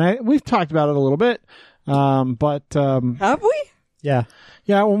 And we've talked about it a little bit, but have we? Yeah.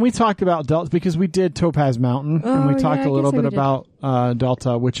 Yeah, when we talked about Delta, because we did Topaz Mountain, and we talked a little bit about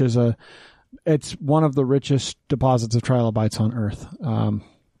Delta, which is it's one of the richest deposits of trilobites on Earth,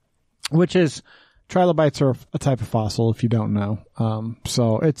 which is, trilobites are a type of fossil, if you don't know.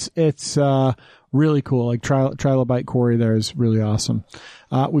 So it's really cool. Like Trilobite Quarry there is really awesome.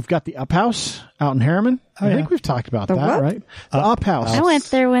 We've got the Up House out in Harriman. I think we've talked about that, what? right? The Up House. I went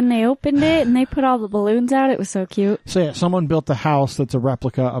there when they opened it and they put all the balloons out. It was so cute. So yeah, someone built a house that's a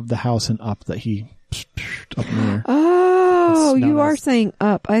replica of the house in Up that he up in the air. Oh, you are saying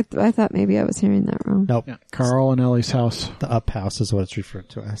Up. I thought maybe I was hearing that wrong. Nope. Yeah, Carl and Ellie's house. The Up House is what it's referred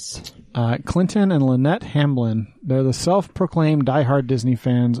to as. Clinton and Lynette Hamblin. They're the self-proclaimed diehard Disney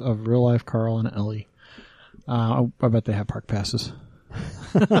fans of real-life Carl and Ellie. I bet they have park passes.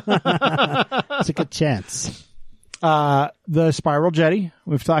 It's a good chance. The Spiral Jetty.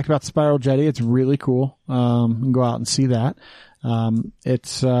 We've talked about the Spiral Jetty. It's really cool. You can go out and see that.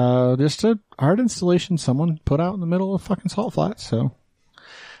 It's just an art installation someone put out in the middle of fucking salt flats. So,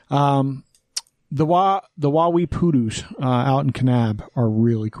 the Wawee Poodoos out in Kanab are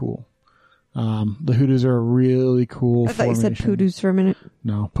really cool. The hoodoos are a really cool. I thought you said poodoos for a minute.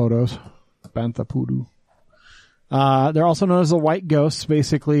 No, podos. Bantha poodoo. They're also known as the White Ghosts.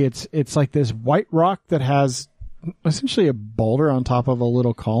 Basically, it's like this white rock that has essentially a boulder on top of a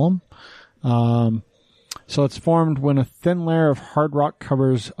little column. So it's formed when a thin layer of hard rock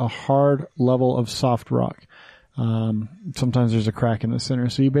covers a hard level of soft rock. Sometimes there's a crack in the center.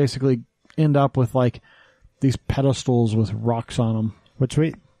 So you basically end up with like these pedestals with rocks on them. Which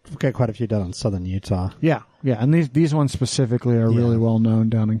we get quite a few done in southern Utah. Yeah. And these ones specifically are really well known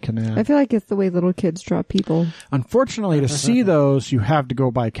down in Kanab. I feel like it's the way little kids draw people. Unfortunately, to see those, you have to go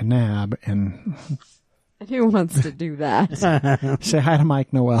by Kanab and Who wants to do that? say hi to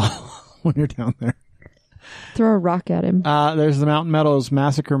Mike Noel when you're down there. Throw a rock at him. There's the Mountain Meadows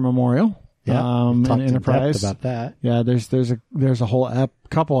Massacre Memorial. Yeah, in talked Enterprise in depth about that. Yeah, there's a whole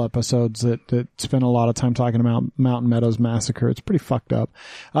couple episodes that spend a lot of time talking about Mountain Meadows Massacre. It's pretty fucked up.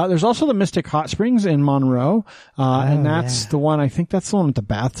 There's also the Mystic Hot Springs in Monroe, and that's the one. I think that's the one with the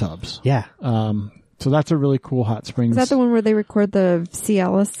bathtubs. Yeah. So that's a really cool hot springs. Is that the one where they record the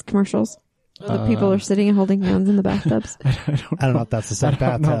Cialis commercials? The people are sitting and holding hands in the bathtubs. I don't know if that's the same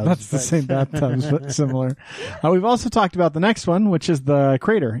bathtub. No, that's the same bathtubs, but similar. We've also talked about the next one, which is the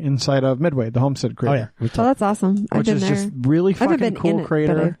crater inside of Midway, the Homestead crater. Oh, yeah. Oh, that's awesome. I've which been is there. just really I haven't fucking been cool in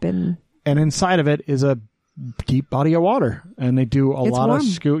crater. it, but I've been. And inside of it is a deep body of water, and they do a lot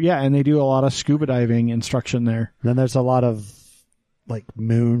of scuba diving instruction there. Then there's a lot of like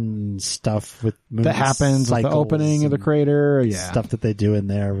moon stuff with moon that happens with the opening of the crater. Yeah, stuff that they do in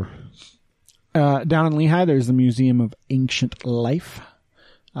there. Down in Lehigh, there's the Museum of Ancient Life,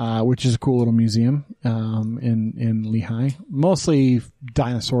 which is a cool little museum in Lehigh. Mostly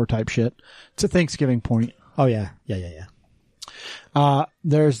dinosaur type shit. It's a Thanksgiving point. Oh yeah.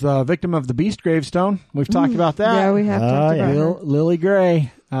 There's the Victim of the Beast gravestone. We've talked about that. Yeah, we have talked about her. Lily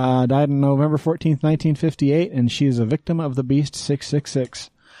Gray died on November 14th, 1958, and she is a victim of the Beast 666.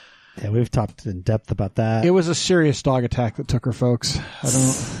 Yeah, we've talked in depth about that. It was a serious dog attack that took her, folks.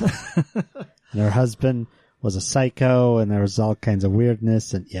 And her husband was a psycho, and there was all kinds of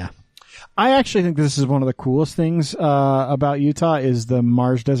weirdness, and yeah. I actually think this is one of the coolest things about Utah is the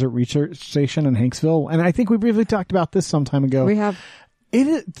Mars Desert Research Station in Hanksville. And I think we briefly talked about this some time ago. We have.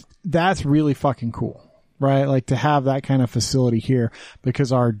 That's really fucking cool, right? Like to have that kind of facility here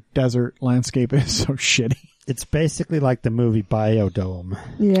because our desert landscape is so shitty. It's basically like the movie Biodome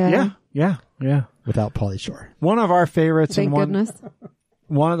Yeah. Yeah. without Pauly Shore. One of our favorites Thank and goodness.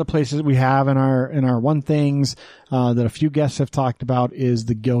 one of the places we have in our one things that a few guests have talked about is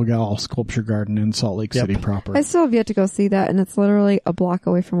the Gilgal Sculpture Garden in Salt Lake City proper. I still have yet to go see that, and it's literally a block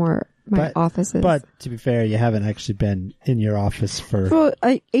away from where my office is. But to be fair, you haven't actually been in your office for... Well,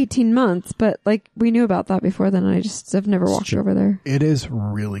 18 months, but like we knew about that before then, and I've never walked over there. It is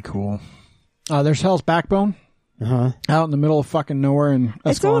really cool. There's Hell's Backbone out in the middle of fucking nowhere in Escalante.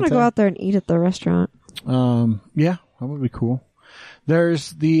 I still want to go out there and eat at the restaurant. Yeah, that would be cool. There's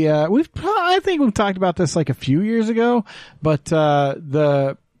the I think we've talked about this like a few years ago, but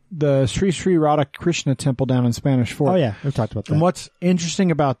the Sri Sri Radha Krishna temple down in Spanish Fort. Oh yeah, we've talked about that. And what's interesting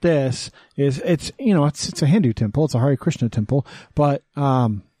about this is it's a Hindu temple, it's a Hare Krishna temple, but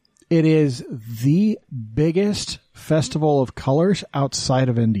it is the biggest festival of colors outside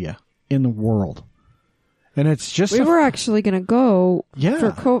of India in the world. And it's just we were actually going to go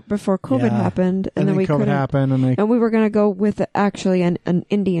before COVID happened, and then we COVID happened, and we were going to go with actually an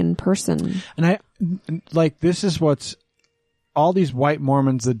Indian person. And this is what's all these white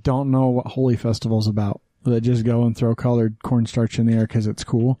Mormons that don't know what Holy Festival's about, that just go and throw colored cornstarch in the air because it's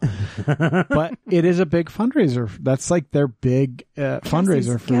cool. But it is a big fundraiser. That's like their big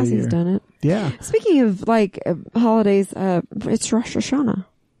fundraiser for the year. Cassie's done it. Yeah. Speaking of like holidays, it's Rosh Hashanah.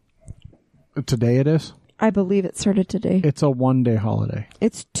 Today it is. I believe it started today. It's a 1-day holiday.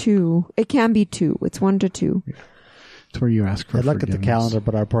 It's 2. It can be 2. It's 1 to 2. Yeah. It's where you ask for I look at the forgiveness. calendar,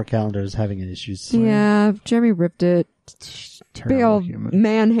 but our poor calendar is having issues. Yeah, Jeremy ripped it. Big old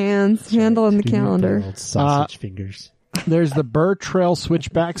man hands handling the calendar. Big old sausage fingers. There's the Burr Trail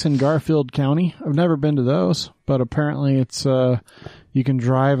switchbacks in Garfield County. I've never been to those, but apparently it's you can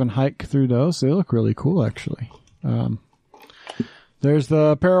drive and hike through those. They look really cool, actually. There's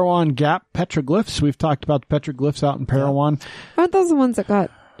the Parowan Gap petroglyphs. We've talked about the petroglyphs out in Parowan. Aren't those the ones that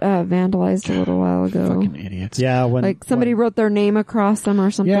got vandalized a little while ago? Fucking idiots. Yeah, like somebody wrote their name across them or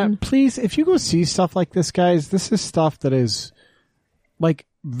something. Yeah, please, if you go see stuff like this, guys, this is stuff that is like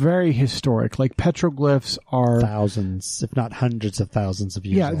very historic. Like petroglyphs are thousands, if not hundreds of thousands of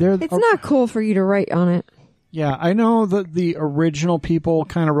years old. It's not cool for you to write on it. Yeah, I know that the original people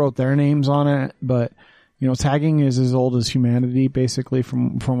kind of wrote their names on it, but tagging is as old as humanity, basically,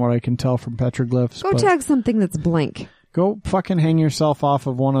 from what I can tell from petroglyphs. Go tag something that's blank. Go fucking hang yourself off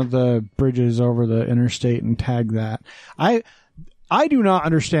of one of the bridges over the interstate and tag that. I do not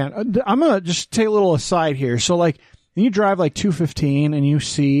understand. I'm going to just take a little aside here. So, like, when you drive, like, 215 and you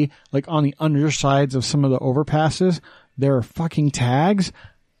see, like, on the undersides of some of the overpasses, there are fucking tags.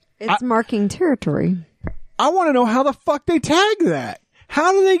 It's marking territory. I want to know how the fuck they tag that.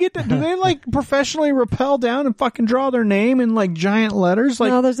 How do they get that? Do they like professionally rappel down and fucking draw their name in like giant letters?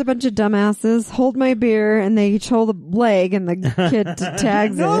 Like, no, there's a bunch of dumbasses. Hold my beer, and they each hold a leg, and the kid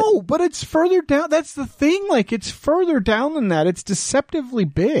tags it. No, but it's further down. That's the thing. Like, it's further down than that. It's deceptively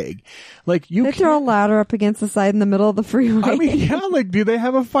big. Like they throw a ladder up against the side in the middle of the freeway. I mean, yeah. Like, do they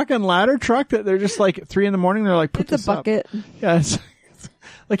have a fucking ladder truck that they're just like 3 a.m? They're like, put it's this a bucket. Up. Yeah. It's,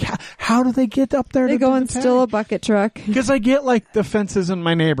 like, how do they get up there? They go and steal a bucket truck. Because I get like the fences in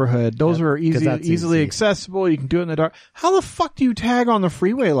my neighborhood. Those are easily accessible. You can do it in the dark. How the fuck do you tag on the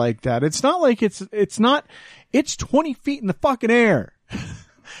freeway like that? It's not like it's 20 feet in the fucking air.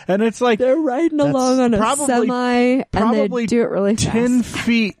 And it's like they're riding along on a semi and they do it really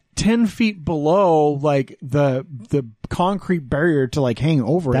fast. 10 feet below like the concrete barrier to like hang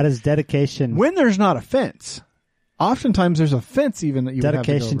over. That is dedication. When there's not a fence. Oftentimes there's a fence even that you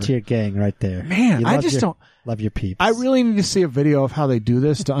dedication would have to your gang right there. Man, I just don't love your peeps. I really need to see a video of how they do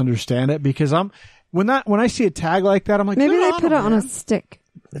this to understand it, because when I see a tag like that, I'm like, maybe good they put it on a stick.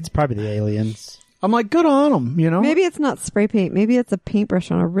 It's probably the aliens. I'm like, good on them, Maybe it's not spray paint. Maybe it's a paintbrush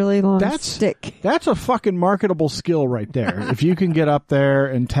on a really long stick. That's a fucking marketable skill right there. If you can get up there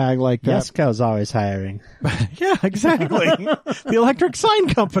and tag like that. Yesco's always hiring. Yeah, exactly. The electric sign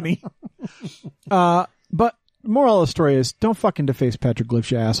company. But moral of the story is, don't fucking deface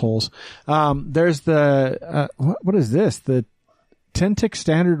petroglyphs, you assholes. There's the what is this? The Tintic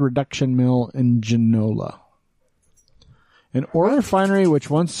Standard Reduction Mill in Genola. An ore refinery which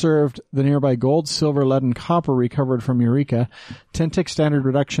once served the nearby gold, silver, lead, and copper recovered from Eureka, Tintic Standard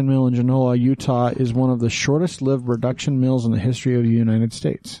Reduction Mill in Genoa, Utah, is one of the shortest-lived reduction mills in the history of the United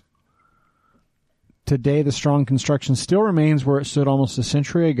States. Today, the strong construction still remains where it stood almost a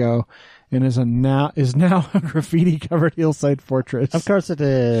century ago and is now a graffiti-covered hillside fortress. Of course it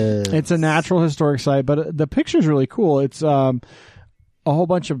is. It's a natural historic site, but the picture's really cool. It's a whole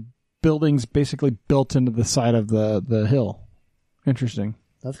bunch of buildings basically built into the side of the hill. Interesting.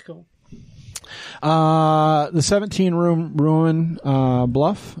 That's cool. The 17-room ruin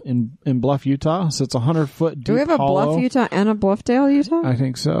Bluff in Bluff, Utah. So it's 100-foot deep. Do we have a hollow. Bluff, Utah and a Bluffdale, Utah? I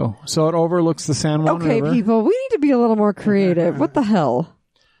think so. So it overlooks the San Juan Okay, River. people, we need to be a little more creative. What the hell?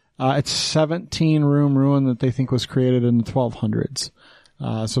 It's 17-room ruin that they think was created in the 1200s.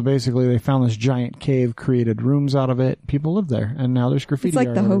 So basically they found this giant cave, created rooms out of it. People lived there, and now there's graffiti It's like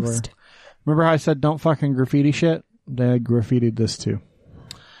art the everywhere. host. Remember how I said don't fucking graffiti shit? They graffitied this too.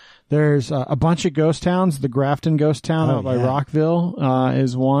 There's a bunch of ghost towns. The Grafton ghost town out by Rockville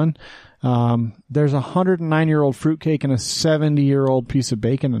is one. There's a 109-year-old fruitcake and a 70-year-old piece of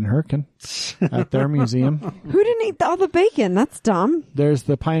bacon in Herkin at their museum. Who didn't eat all the bacon? That's dumb. There's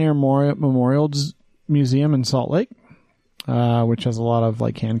the Pioneer Memorial Museum in Salt Lake, which has a lot of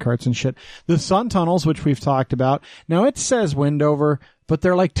like hand carts and shit. The sun tunnels, which we've talked about. Now it says Wendover, but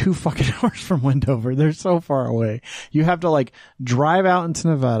they're like 2 fucking hours from Wendover. They're so far away. You have to like drive out into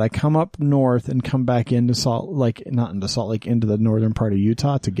Nevada, come up north, and come back into into the northern part of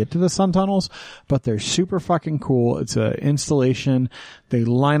Utah to get to the sun tunnels. But they're super fucking cool. It's an installation. They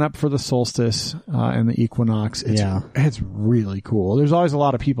line up for the solstice and the equinox. It's really cool. There's always a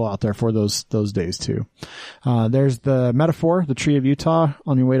lot of people out there for those days too. There's the Metaphor, the Tree of Utah,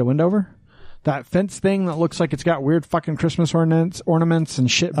 on your way to Wendover. That fence thing that looks like it's got weird fucking Christmas ornaments and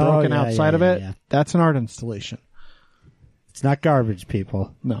shit broken outside of it. Yeah. That's an art installation. It's not garbage,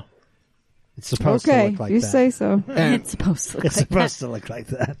 people. No. It's supposed to look like that. You say so. It's supposed to look like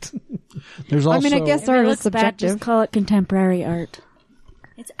that. There's also, I guess If art it is looks bad, subjective. just call it contemporary art.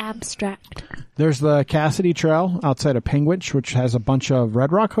 It's abstract. there's the Cassidy Trail outside of Penguich, which has a bunch of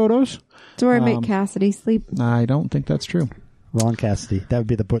Red Rock photos. It's where I make Cassidy sleep. I don't think that's true. Wrong, Cassidy. That would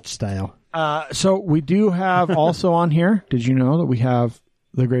be the Butch style. So we do have also on here, did you know that we have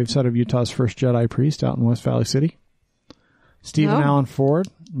the gravesite of Utah's first Jedi priest out in West Valley City? Stephen Allen Ford,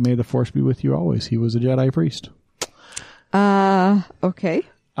 may the force be with you always. He was a Jedi priest. Okay.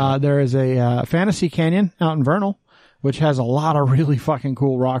 There is a Fantasy Canyon out in Vernal, which has a lot of really fucking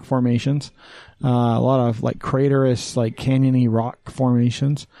cool rock formations. A lot of like craterous, like canyony rock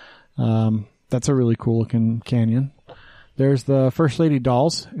formations. That's a really cool looking canyon. There's the First Lady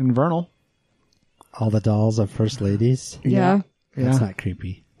Dolls in Vernal. All the dolls of First Ladies. Yeah. That's not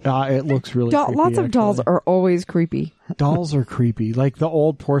creepy. It looks really creepy. Lots of dolls are always creepy. Dolls are creepy. Like the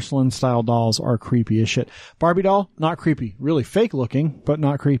old porcelain style dolls are creepy as shit. Barbie doll, not creepy. Really fake looking, but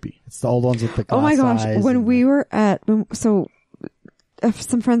not creepy. It's the old ones with the glass Oh my gosh. eyes When and we were some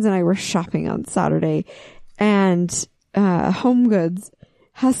friends and I were shopping on Saturday, and Home Goods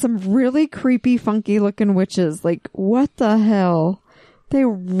has some really creepy, funky looking witches. Like, what the hell? They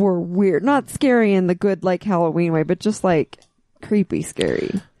were weird. Not scary in the good, like, Halloween way, but just like creepy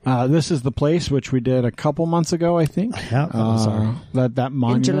scary. This is the place which we did a couple months ago, I think. Yeah, sorry. That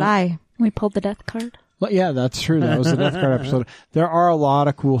monument. In July. We pulled the death card. Well, yeah, that's true. That was the Death Card episode. There are a lot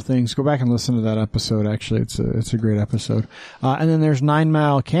of cool things. Go back and listen to that episode. Actually, it's a great episode. And then there's 9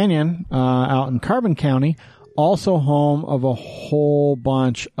 Mile Canyon out in Carbon County, also home of a whole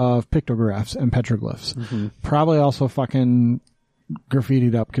bunch of pictographs and petroglyphs. Mm-hmm. Probably also fucking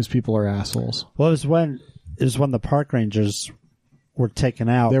graffitied up because people are assholes. Well, it was when the park rangers were taken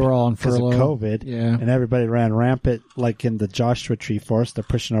out. They were all on because of furlough. COVID. Yeah. And everybody ran rampant, like in the Joshua Tree Forest. They're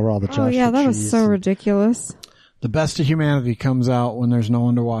pushing over all the Joshua trees. Oh yeah, that was so ridiculous. The best of humanity comes out when there's no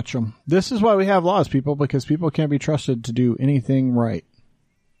one to watch them. This is why we have laws, people, because people can't be trusted to do anything right.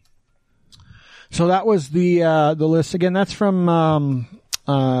 So that was the list. Again, that's from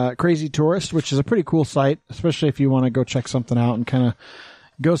Crazy Tourist, which is a pretty cool site, especially if you want to go check something out and kind of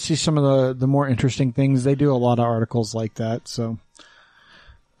go see some of the more interesting things. They do a lot of articles like that. So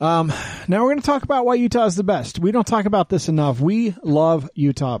now we're going to talk about why Utah is the best. We don't talk about this enough. We love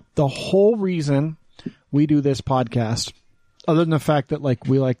Utah. The whole reason we do this podcast, other than the fact that like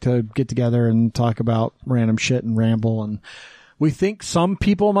we like to get together and talk about random shit and ramble, and we think some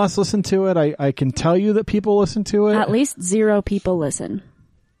people must listen to it. I can tell you that people listen to it. At least 0 people listen.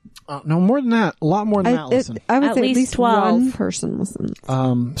 No, more than that. A lot more than that listen. I would At say least at least 12. one person listens.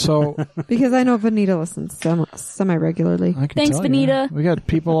 So Because I know Vanita listens semi-regularly. I can Thanks, tell you, Vanita. we got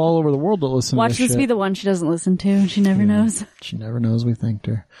people all over the world that listen Watch to this this be shit. the one she doesn't listen to, and she never knows. She never knows we thanked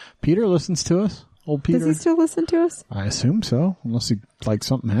her. Peter listens to us. Old Peter. Does he still listen to us? I assume so, unless he like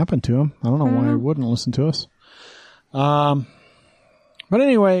something happened to him. I don't know why he wouldn't listen to us. But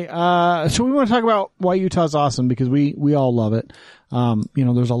anyway, so we want to talk about why Utah's awesome because we all love it.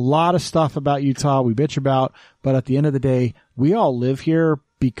 There's a lot of stuff about Utah we bitch about, but at the end of the day, we all live here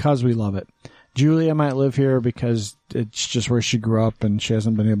because we love it. Julia might live here because it's just where she grew up and she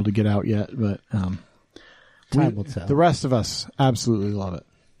hasn't been able to get out yet, but Time will tell. the rest of us absolutely love it.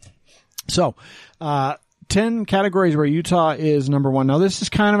 So, 10 categories where Utah is number one. Now, this is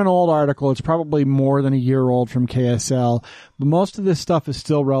kind of an old article. It's probably more than a year old from KSL, but most of this stuff is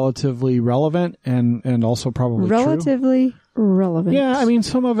still relatively relevant and also probably true. Relatively relevant. Yeah, I mean,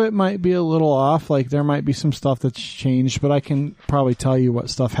 some of it might be a little off. Like, there might be some stuff that's changed, but I can probably tell you what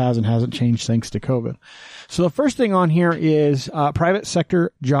stuff has and hasn't changed thanks to COVID. So the first thing on here is private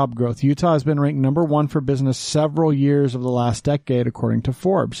sector job growth. Utah has been ranked number one for business several years of the last decade, according to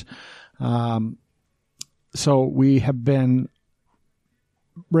Forbes. So we have been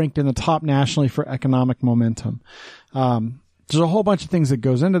ranked in the top nationally for economic momentum. There's a whole bunch of things that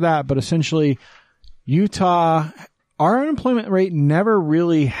goes into that, but essentially Utah, our unemployment rate never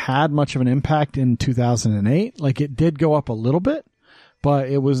really had much of an impact in 2008. Like it did go up a little bit, but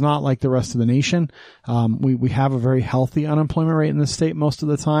it was not like the rest of the nation. We have a very healthy unemployment rate in the state most of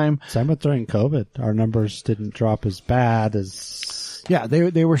the time. Same with during COVID. Our numbers didn't drop as bad as... Yeah,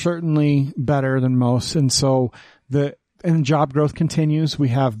 they were certainly better than most. And so and job growth continues. We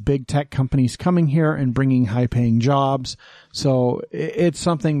have big tech companies coming here and bringing high paying jobs. So it's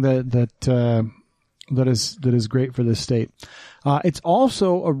something that is great for this state. It's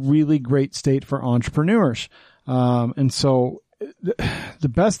also a really great state for entrepreneurs. And so the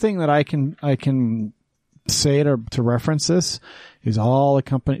best thing that I can say to reference this is all the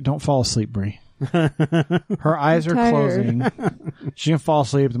company, don't fall asleep, Bree. Her eyes are closing. She's gonna fall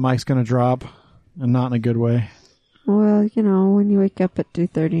asleep. The mic's gonna drop, and not in a good way. Well, when you wake up at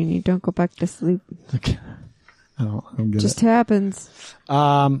 2:30 and you don't go back to sleep, I don't get just it. happens.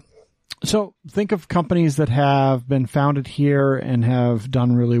 So think of companies that have been founded here and have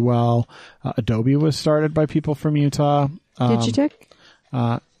done really well. Adobe was started by people from Utah. Digitech?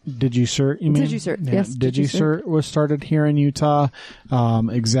 DigiCert, you mean? DigiCert, Yeah, yes. DigiCert was started here in Utah.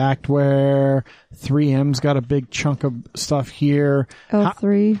 Xactware, 3M's got a big chunk of stuff here.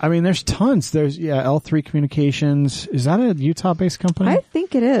 L3. I mean, there's tons. There's, L3 Communications. Is that a Utah-based company? I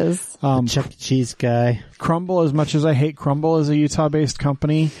think it is. Chuck E. Cheese guy. Crumble, as much as I hate Crumble, is a Utah-based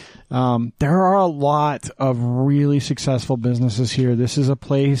company. There are a lot of really successful businesses here. This is a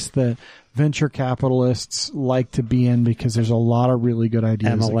place that venture capitalists like to be in because there's a lot of really good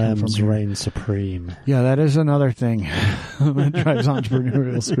ideas. MLMs reign supreme. Yeah, that is another thing that drives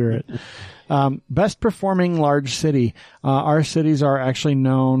entrepreneurial spirit. Best performing large city. Our cities are actually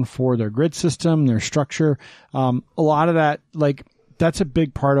known for their grid system, their structure. A lot of that, that's a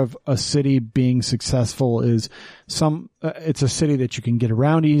big part of a city being successful is it's a city that you can get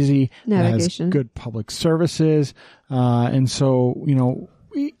around easy. Navigation. It has good public services. And so,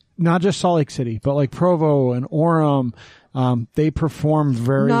 not just Salt Lake City, but like Provo and Orem, they perform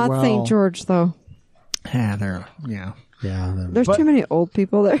very well. Not St. George, though. Yeah. There's too many old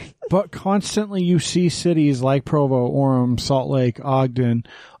people there. But constantly you see cities like Provo, Orem, Salt Lake, Ogden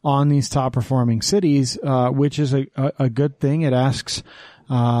on these top performing cities, which is a good thing. It asks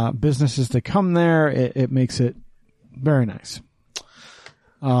businesses to come there. It makes it very nice.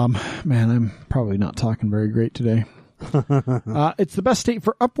 Man, I'm probably not talking very great today. It's the best state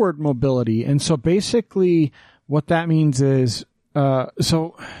for upward mobility. And so basically what that means is,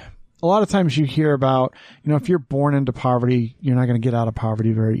 so a lot of times you hear about, if you're born into poverty, you're not going to get out of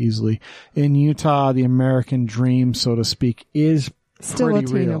poverty very easily. In Utah, the American dream, so to speak, is Still pretty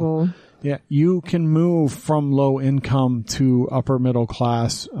attainable. real. Yeah, you can move from low income to upper middle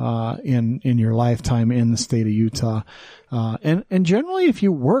class in your lifetime in the state of Utah. And generally, if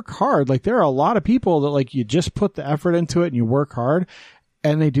you work hard, there are a lot of people that you just put the effort into it and you work hard,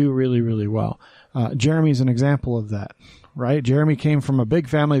 and they do really, really well. Jeremy's an example of that, right? Jeremy came from a big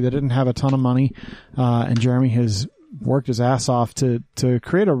family that didn't have a ton of money, and Jeremy has worked his ass off to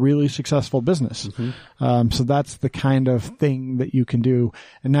create a really successful business. Mm-hmm. So that's the kind of thing that you can do.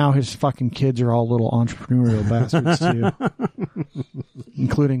 And now his fucking kids are all little entrepreneurial bastards too,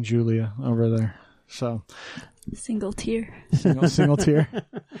 including Julia over there. So Single tier. single tier.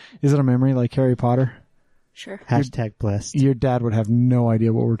 Is it a memory like Harry Potter? Sure. Hashtag blessed. Your dad would have no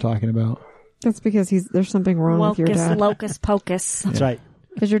idea what we're talking about. That's because there's something wrong with your Locus, dad. locus, pocus. That's right.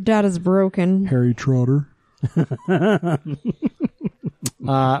 Because your dad is broken. Harry Trotter.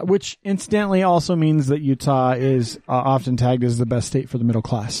 Which incidentally also means that Utah is often tagged as the best state for the middle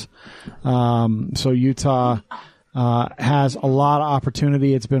class. So Utah has a lot of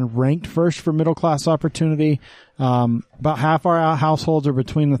opportunity. It's been ranked first for middle class opportunity. About half our households are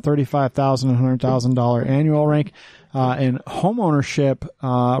between the $35,000 and $100,000 annual rank, and home ownership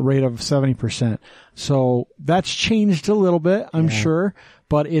rate of 70%. So that's changed a little bit, I'm sure,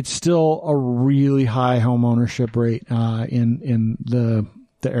 but it's still a really high home ownership rate in the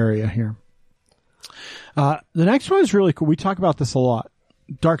area here. The next one is really cool. We talk about this a lot.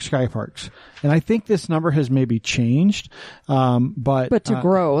 Dark sky parks. And I think this number has maybe changed. But to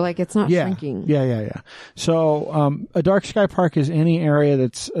grow, like it's not shrinking. Yeah. So, a dark sky park is any area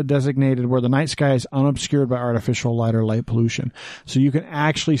that's designated where the night sky is unobscured by artificial light or light pollution. So you can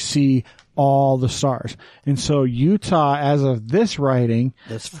actually see all the stars. And so Utah, as of this writing,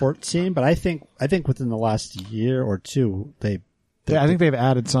 There's 14, but I think within the last year or two, I think they've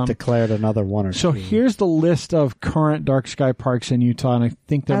added some. declared another one or So two. here's the list of current dark sky parks in Utah, and I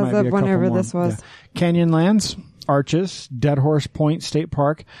think there As might be of a couple whenever more. this was. Yeah. Canyonlands, Arches, Dead Horse Point State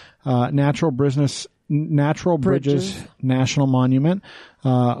Park, Natural Bridges National Monument,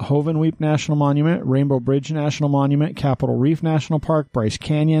 Hovenweep National Monument, Rainbow Bridge National Monument, Capitol Reef National Park, Bryce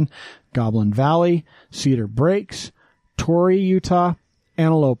Canyon, Goblin Valley, Cedar Breaks, Torrey, Utah,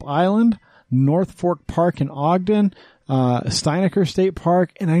 Antelope Island, North Fork Park in Ogden, Steinecker State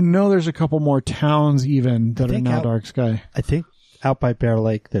Park, and I know there's a couple more towns even that are now dark sky. I think out by Bear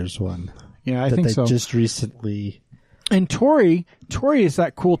Lake there's one. Yeah, I that think they so. just recently. And Torrey is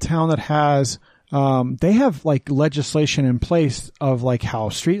that cool town that has, they have like legislation in place of like how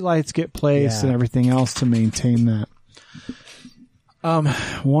streetlights get placed and everything else to maintain that.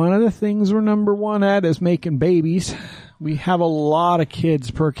 One of the things we're number one at is making babies. We have a lot of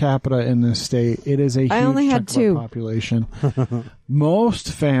kids per capita in this state. It is a huge I only had chunk of our 2. population.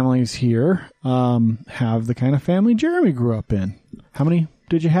 Most families here have the kind of family Jeremy grew up in. How many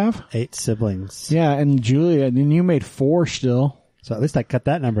did you have? 8 siblings. Yeah, and Julia, and you made 4 still. So at least I cut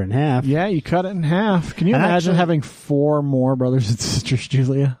that number in half. Yeah, you cut it in half. Can you And imagine actually- having 4 more brothers and sisters,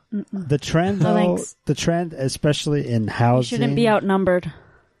 Julia? The trend, No, though, thanks. the trend, especially in You housing, shouldn't be outnumbered.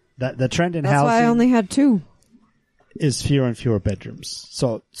 the trend in That's housing why I only had 2. is fewer and fewer bedrooms.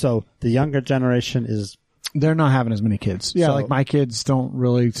 So the younger generation is They're not having as many kids. Yeah, So- like my kids don't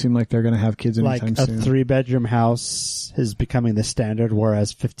really seem like they're going to have kids like anytime a soon. 3-bedroom house is becoming the standard,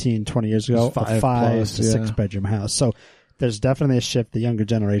 whereas 15, 20 years ago, It's a 5 5 plus, to yeah. 6-bedroom house. So there's definitely a shift. The younger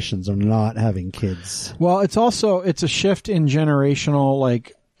generations are not having kids. Well, it's a shift in generational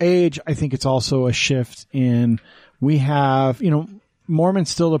like age. I think it's also a shift in we have, Mormon's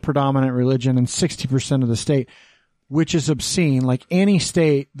still the predominant religion in 60% of the state, which is obscene. Like any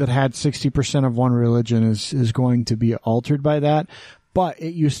state that had 60% of one religion is going to be altered by that. But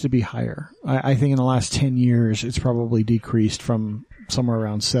it used to be higher. I think in the last 10 years, it's probably decreased from somewhere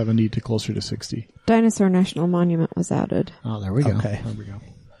around 70 to closer to 60. Dinosaur National Monument was added. Oh, there we go. Okay. There we go.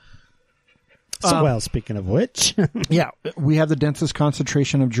 So, well, speaking of which, Yeah, we have the densest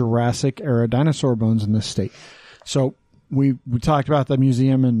concentration of Jurassic era dinosaur bones in this state. So we talked about the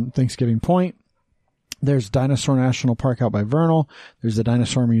museum in Thanksgiving Point. There's Dinosaur National Park out by Vernal. There's the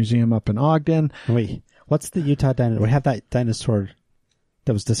Dinosaur Museum up in Ogden. wait, what's the Utah dinosaur? We have that dinosaur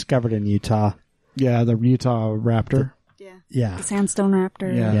that was discovered in Utah. Yeah, the Utah Raptor. Yeah. The sandstone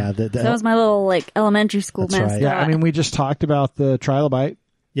raptor. Yeah. Yeah. That was my little elementary school That's right. mascot. Yeah, I mean, we just talked about the trilobite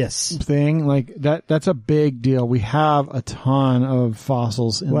yes. thing. Like that's a big deal. We have a ton of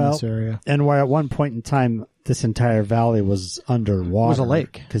fossils in this area. And where at one point in time, this entire valley was underwater. It was a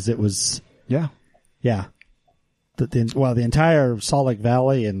lake. Because it was, Yeah. yeah. The entire Salt Lake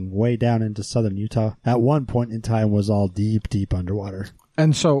Valley and way down into southern Utah at one point in time was all deep, deep underwater.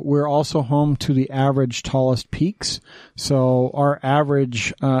 And so we're also home to the average tallest peaks. So our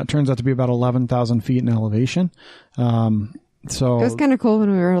average turns out to be about 11,000 feet in elevation. So It was kind of cool when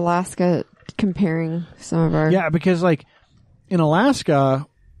we were in Alaska comparing some of our... yeah, because like in Alaska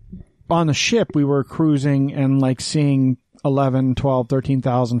on the ship, we were cruising and like seeing 11, 12,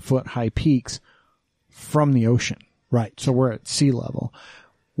 13,000 foot high peaks from the ocean. Right. So we're at sea level.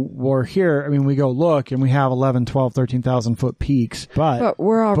 We're here, I mean, we go look and we have 11, 12, 13,000 foot peaks. But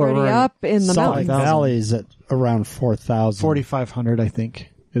we're already we're up in the Salt Lake mountains. Valley is at around 4,000. 4,500, I think.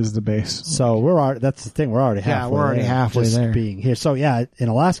 is the base. So that's the thing. We're already halfway. we're already halfway just there. being here. So yeah, in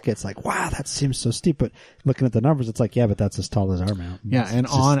Alaska, it's like, wow, that seems so steep. But looking at the numbers, it's like, yeah, but that's as tall as our mountain. Yeah, and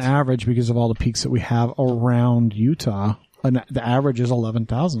on average, because of all the peaks that we have around Utah, the average is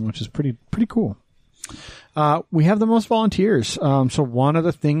 11,000, which is pretty cool. We have the most volunteers. So one of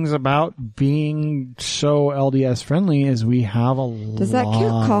the things about being so LDS friendly is we have a lot Does that count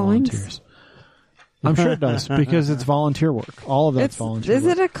of callings? volunteers. I'm sure it does because it's volunteer work. All of that's volunteer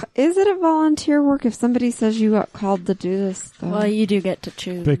work. Is it a volunteer work if somebody says you got called to do this? Though? Well, you do get to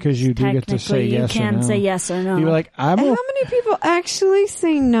choose. Because you do get to say Technically, yes or you can no. say yes or no. You're like, And how many people actually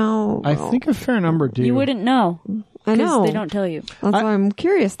say no? I think a fair number do. You wouldn't know. I know. Because they don't tell you. That's why I'm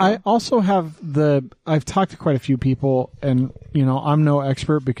curious. Though. I also have I've talked to quite a few people, and, I'm no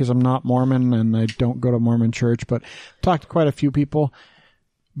expert because I'm not Mormon and I don't go to Mormon church, but I've talked to quite a few people.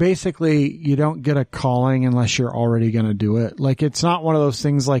 Basically, you don't get a calling unless you're already going to do it. Like, it's not one of those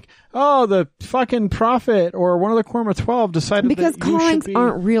things like, oh, the fucking prophet or one of the Quorum of 12 decided because that you callings should be,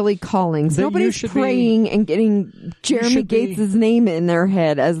 aren't really callings. that you Nobody's should praying and getting Jeremy should be- Gates' name in their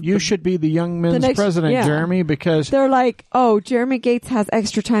head as you should be the young men's next- president, yeah. Jeremy, because they're like, oh, Jeremy Gates has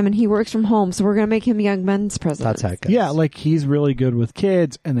extra time and he works from home, so we're going to make him young men's president. That's how it goes. yeah, like he's really good with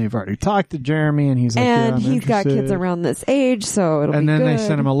kids, and they've already talked to Jeremy, and he's like, yeah, And I'm he's got interested. kids around this age, so it'll And be then good. they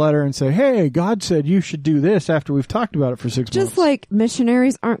send him a letter and say, hey, God said you should do this after we've talked about it for 6 months. Just like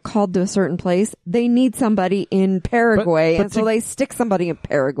missionaries aren't called to a certain place, they need somebody in Paraguay, but and so to- they stick somebody in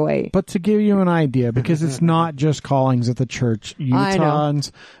Paraguay. But to give you an idea, because it's not just callings at the church, I know.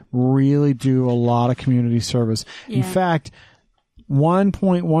 Utahns really do a lot of community service. In Yeah. fact,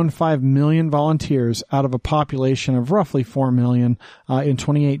 1.15 million volunteers out of a population of roughly 4 million in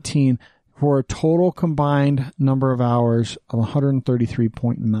 2018 for a total combined number of hours of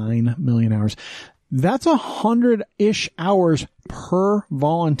 133.9 million hours. That's 100-ish hours per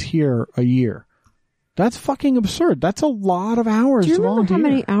volunteer a year. That's fucking absurd. That's a lot of hours Do you to remember volunteer.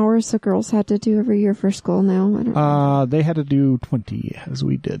 how many hours the girls had to do every year for school now? I don't know. They had to do 20, as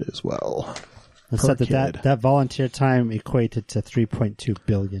we did as well. It per said kid. that volunteer time equated to $3.2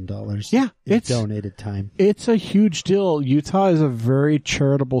 billion. Yeah, in it's- donated time. It's a huge deal. Utah is a very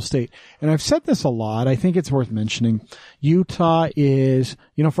charitable state. And I've said this a lot. I think it's worth mentioning. Utah is,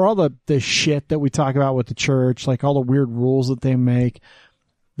 for all the shit that we talk about with the church, like all the weird rules that they make,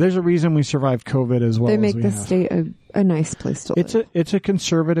 there's a reason we survived COVID as well They as make we the have. state a nice place to live. It's a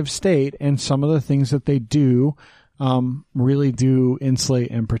conservative state, and some of the things that they do really do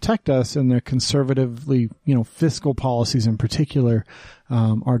insulate and protect us, and their conservatively, fiscal policies in particular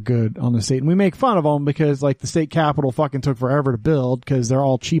are good on the state. And we make fun of them because, like, the state capitol fucking took forever to build because they're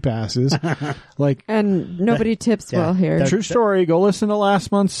all cheap asses. Like, And nobody tips Yeah. well here. They're- true story. Go listen to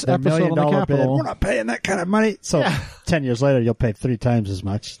last month's The $1 episode on million the bid. Capitol. We're not paying that kind of money. So 10 years later, you'll pay 3 times as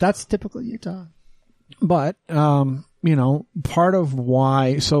much. That's typical Utah. But,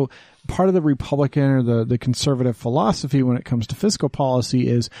 part of the Republican or the conservative philosophy when it comes to fiscal policy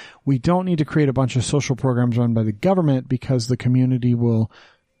is we don't need to create a bunch of social programs run by the government because the community will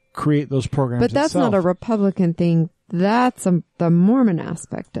create those programs But that's itself. not a Republican thing. That's the Mormon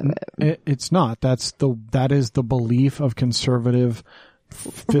aspect of it. It's not. That is the belief of conservative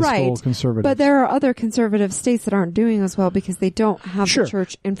fiscal Right. conservative. But there are other conservative states that aren't doing as well because they don't have Sure. the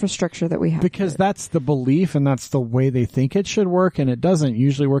church infrastructure that we have. Because here. that's the belief and that's the way they think it should work, and it doesn't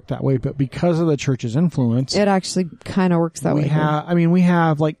usually work that way. But because of the church's influence, it actually kind of works that way.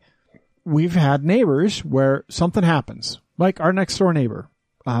 here. We've had neighbors where something happens. Like our next door neighbor,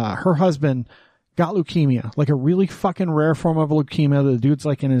 her husband got leukemia, like a really fucking rare form of leukemia. The dude's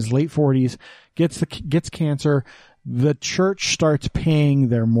like in his late 40s, gets cancer. The church starts paying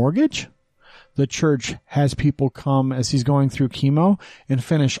their mortgage. The church has people come as he's going through chemo and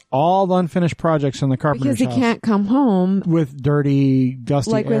finish all the unfinished projects in the carpenter's Because he house can't come home with dirty,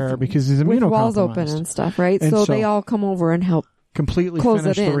 dusty like air with, because he's with immunocompromised. walls open and stuff, right? And So so- they all come over and help. Completely close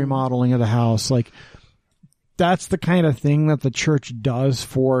finish it the in. remodeling of the house. Like, that's the kind of thing that the church does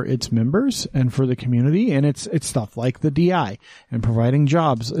for its members and for the community. And it's stuff like the DI and providing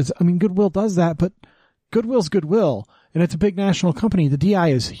jobs. Goodwill does that, but Goodwill's Goodwill, and it's a big national company. The DI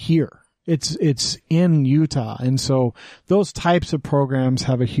is here. It's in Utah. And so those types of programs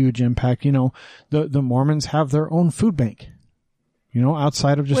have a huge impact. The Mormons have their own food bank,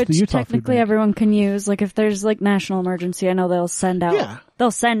 outside of just Which the Utah food technically bank. everyone can use. Like if there's like national emergency, I know they'll send out. Yeah.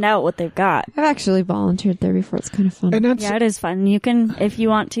 They'll send out what they've got. I've actually volunteered there before. It's kind of fun. And that's, Yeah, it is fun. You can, if you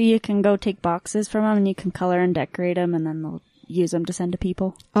want to, you can go take boxes from them and you can color and decorate them, and then they'll use them to send to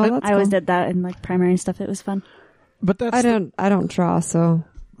people. Oh, that's I always cool. did that in like primary and stuff. It was fun. but that's, I don't draw, so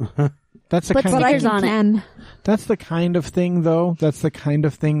That's the Put kind of stickers on it. Can. That's the kind of thing, though. That's the kind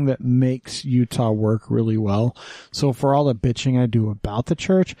of thing that makes Utah work really well. So for all the bitching I do about the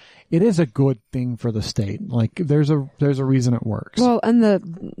church, it is a good thing for the state. Like there's a reason it works. Well, and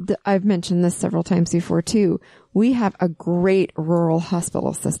the I've mentioned this several times before too. We have a great rural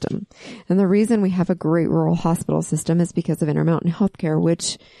hospital system. And the reason we have a great rural hospital system is because of Intermountain Healthcare,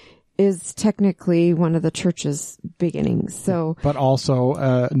 which is technically one of the church's beginnings. So, but also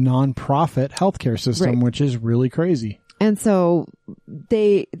a nonprofit healthcare system, Right. which is really crazy. and so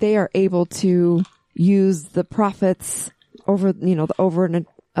they are able to use the profits over, the over and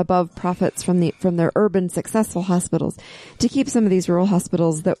above profits from their urban successful hospitals to keep some of these rural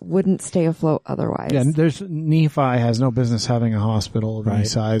hospitals that wouldn't stay afloat otherwise. Yeah, Nephi has no business having a hospital of any Right.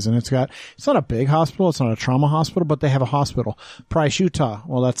 size, and it's not a big hospital, it's not a trauma hospital, but they have a hospital. Price, Utah,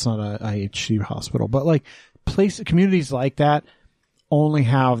 well, that's not a IHC hospital, but like communities like that only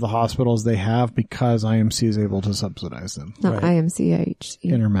have the hospitals they have because IMC is able to subsidize them. Not IMCH.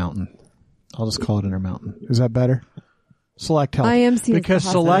 Intermountain. I'll just call it Intermountain. Is that better? Select Health. IMC is the because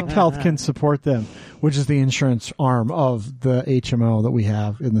hospital. Select Health can support them, which is the insurance arm of the HMO that we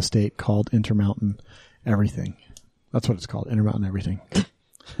have in the state called Intermountain Everything. That's what it's called, Intermountain Everything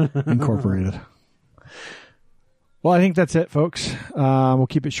Incorporated. Well, I think that's it, folks. We'll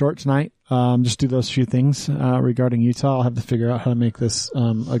keep it short tonight. Just do those few things regarding Utah. I'll have to figure out how to make this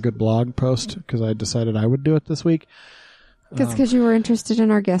a good blog post because I decided I would do it this week. Because you were interested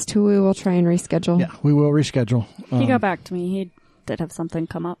in our guest, who we will try and reschedule. Yeah, we will reschedule. He got back to me. He did have something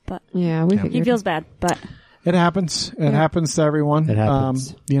come up, but Yeah, we he figured. feels bad. But It happens. It happens to everyone. It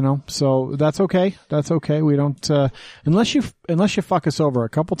happens. So that's okay. That's okay. We don't, unless you fuck us over a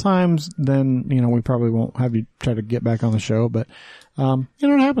couple times, then, we probably won't have you try to get back on the show. But,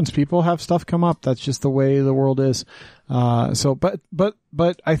 it happens. People have stuff come up. That's just the way the world is. But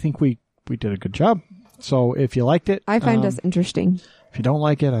I think we did a good job. So if you liked it, I find us interesting. if you don't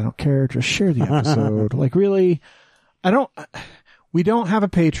like it, I don't care. Just share the episode. Like really, we don't have a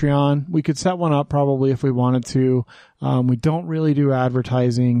Patreon. We could set one up probably if we wanted to. We don't really do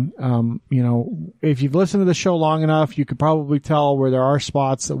advertising. If you've listened to the show long enough, you could probably tell where there are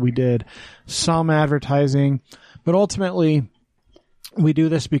spots that we did some advertising, but ultimately we do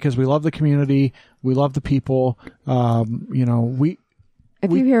this because we love the community. We love the people. If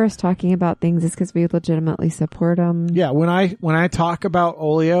you hear us talking about things, it's because we legitimately support them. Yeah, when I talk about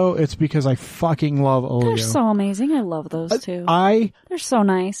Olio, it's because I fucking love Olio. they're so amazing. I love those two. They're so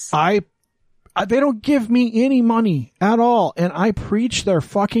nice. They don't give me any money at all, and I preach their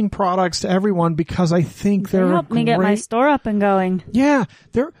fucking products to everyone because I think They they're helped me get my store up and going. Yeah,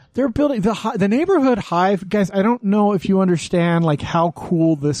 they're building the neighborhood hive, guys. I don't know if you understand like how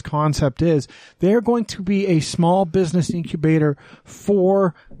cool this concept is. They're going to be a small business incubator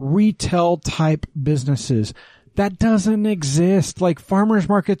for retail type businesses. That doesn't exist. Like farmers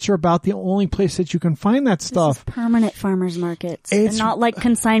markets are about the only place that you can find that stuff. This is permanent farmers markets. It's- and not like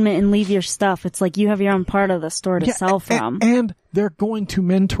consignment and leave your stuff. It's like you have your own part of the store to sell from. And they're going to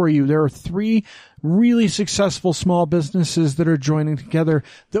mentor you. There are 3 really successful small businesses that are joining together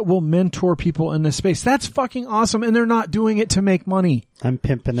that will mentor people in this space. That's fucking awesome. And they're not doing it to make money. I'm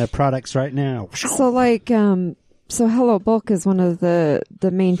pimping their products right now. So like, so Hello Bulk is one of the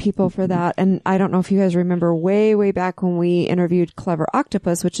main people for that. And I don't know if you guys remember way back when we interviewed Clever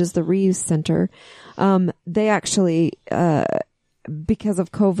Octopus, which is the reuse center. They actually, because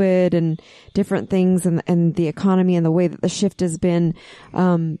of COVID and different things and the economy and the way that the shift has been,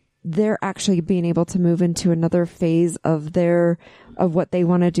 they're actually being able to move into another phase of what they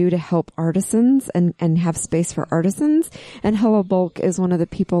want to do to help artisans and have space for artisans. And Hello Bulk is one of the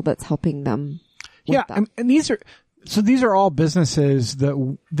people that's helping them. Yeah. that. And these are all businesses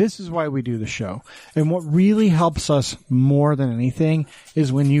this is why we do the show. And what really helps us more than anything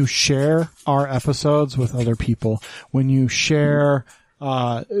is when you share our episodes with other people, when you share,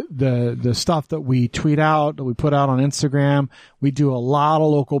 the stuff that we tweet out, that we put out on Instagram. We do a lot of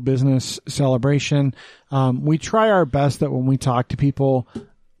local business celebration. We try our best that when we talk to people,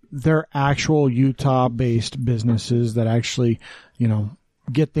 they're actual Utah based businesses that actually,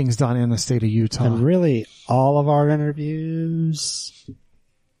 get things done in the state of Utah. And really, all of our interviews,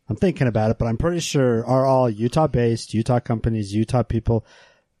 I'm thinking about it, but I'm pretty sure are all Utah-based, Utah companies, Utah people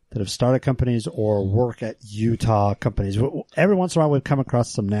that have started companies or work at Utah companies. Every once in a while, we've come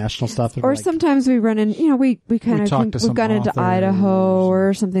across some national stuff. Or sometimes we run in, we kind of talk to some we've gone into authors Idaho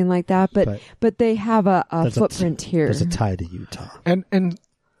or something like that, but they have a footprint here. There's a tie to Utah. And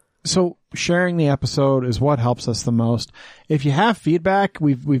so sharing the episode is what helps us the most. If you have feedback,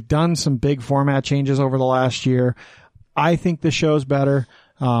 we've done some big format changes over the last year. I think the show's better.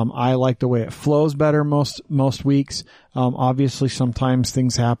 I like the way it flows better most weeks. Obviously sometimes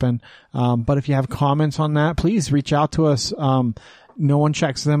things happen. But if you have comments on that, please reach out to us. No one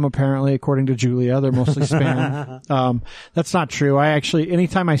checks them, apparently, according to Julia. They're mostly spam. That's not true.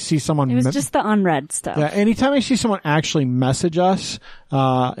 Anytime I see someone... It was just the unread stuff. Yeah, anytime I see someone actually message us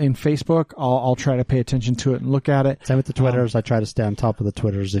in Facebook, I'll try to pay attention to it and look at it. Same with the Twitters. I try to stay on top of the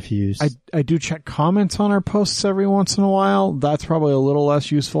Twitters if you use... I do check comments on our posts every once in a while. That's probably a little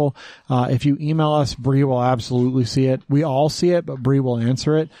less useful. If you email us, Bree will absolutely see it. We all see it, but Bree will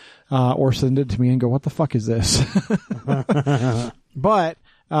answer it. Or send it to me and go, what the fuck is this? But,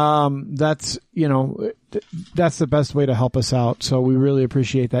 that's the best way to help us out. So we really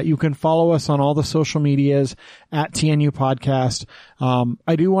appreciate that. You can follow us on all the social medias at TNU Podcast.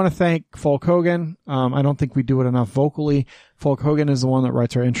 I do want to thank Folk Hogan. I don't think we do it enough vocally. Folk Hogan is the one that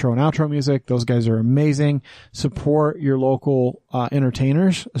writes our intro and outro music. Those guys are amazing. Support your local,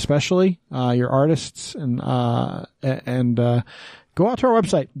 entertainers, especially, your artists and go out to our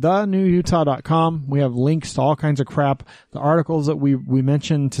website, thenewutah.com. We have links to all kinds of crap. The articles that we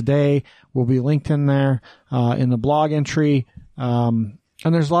mentioned today will be linked in there, in the blog entry. And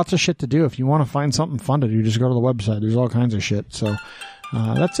there's lots of shit to do. If you want to find something fun to do, just go to the website. There's all kinds of shit. So,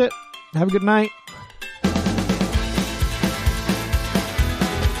 that's it. Have a good night.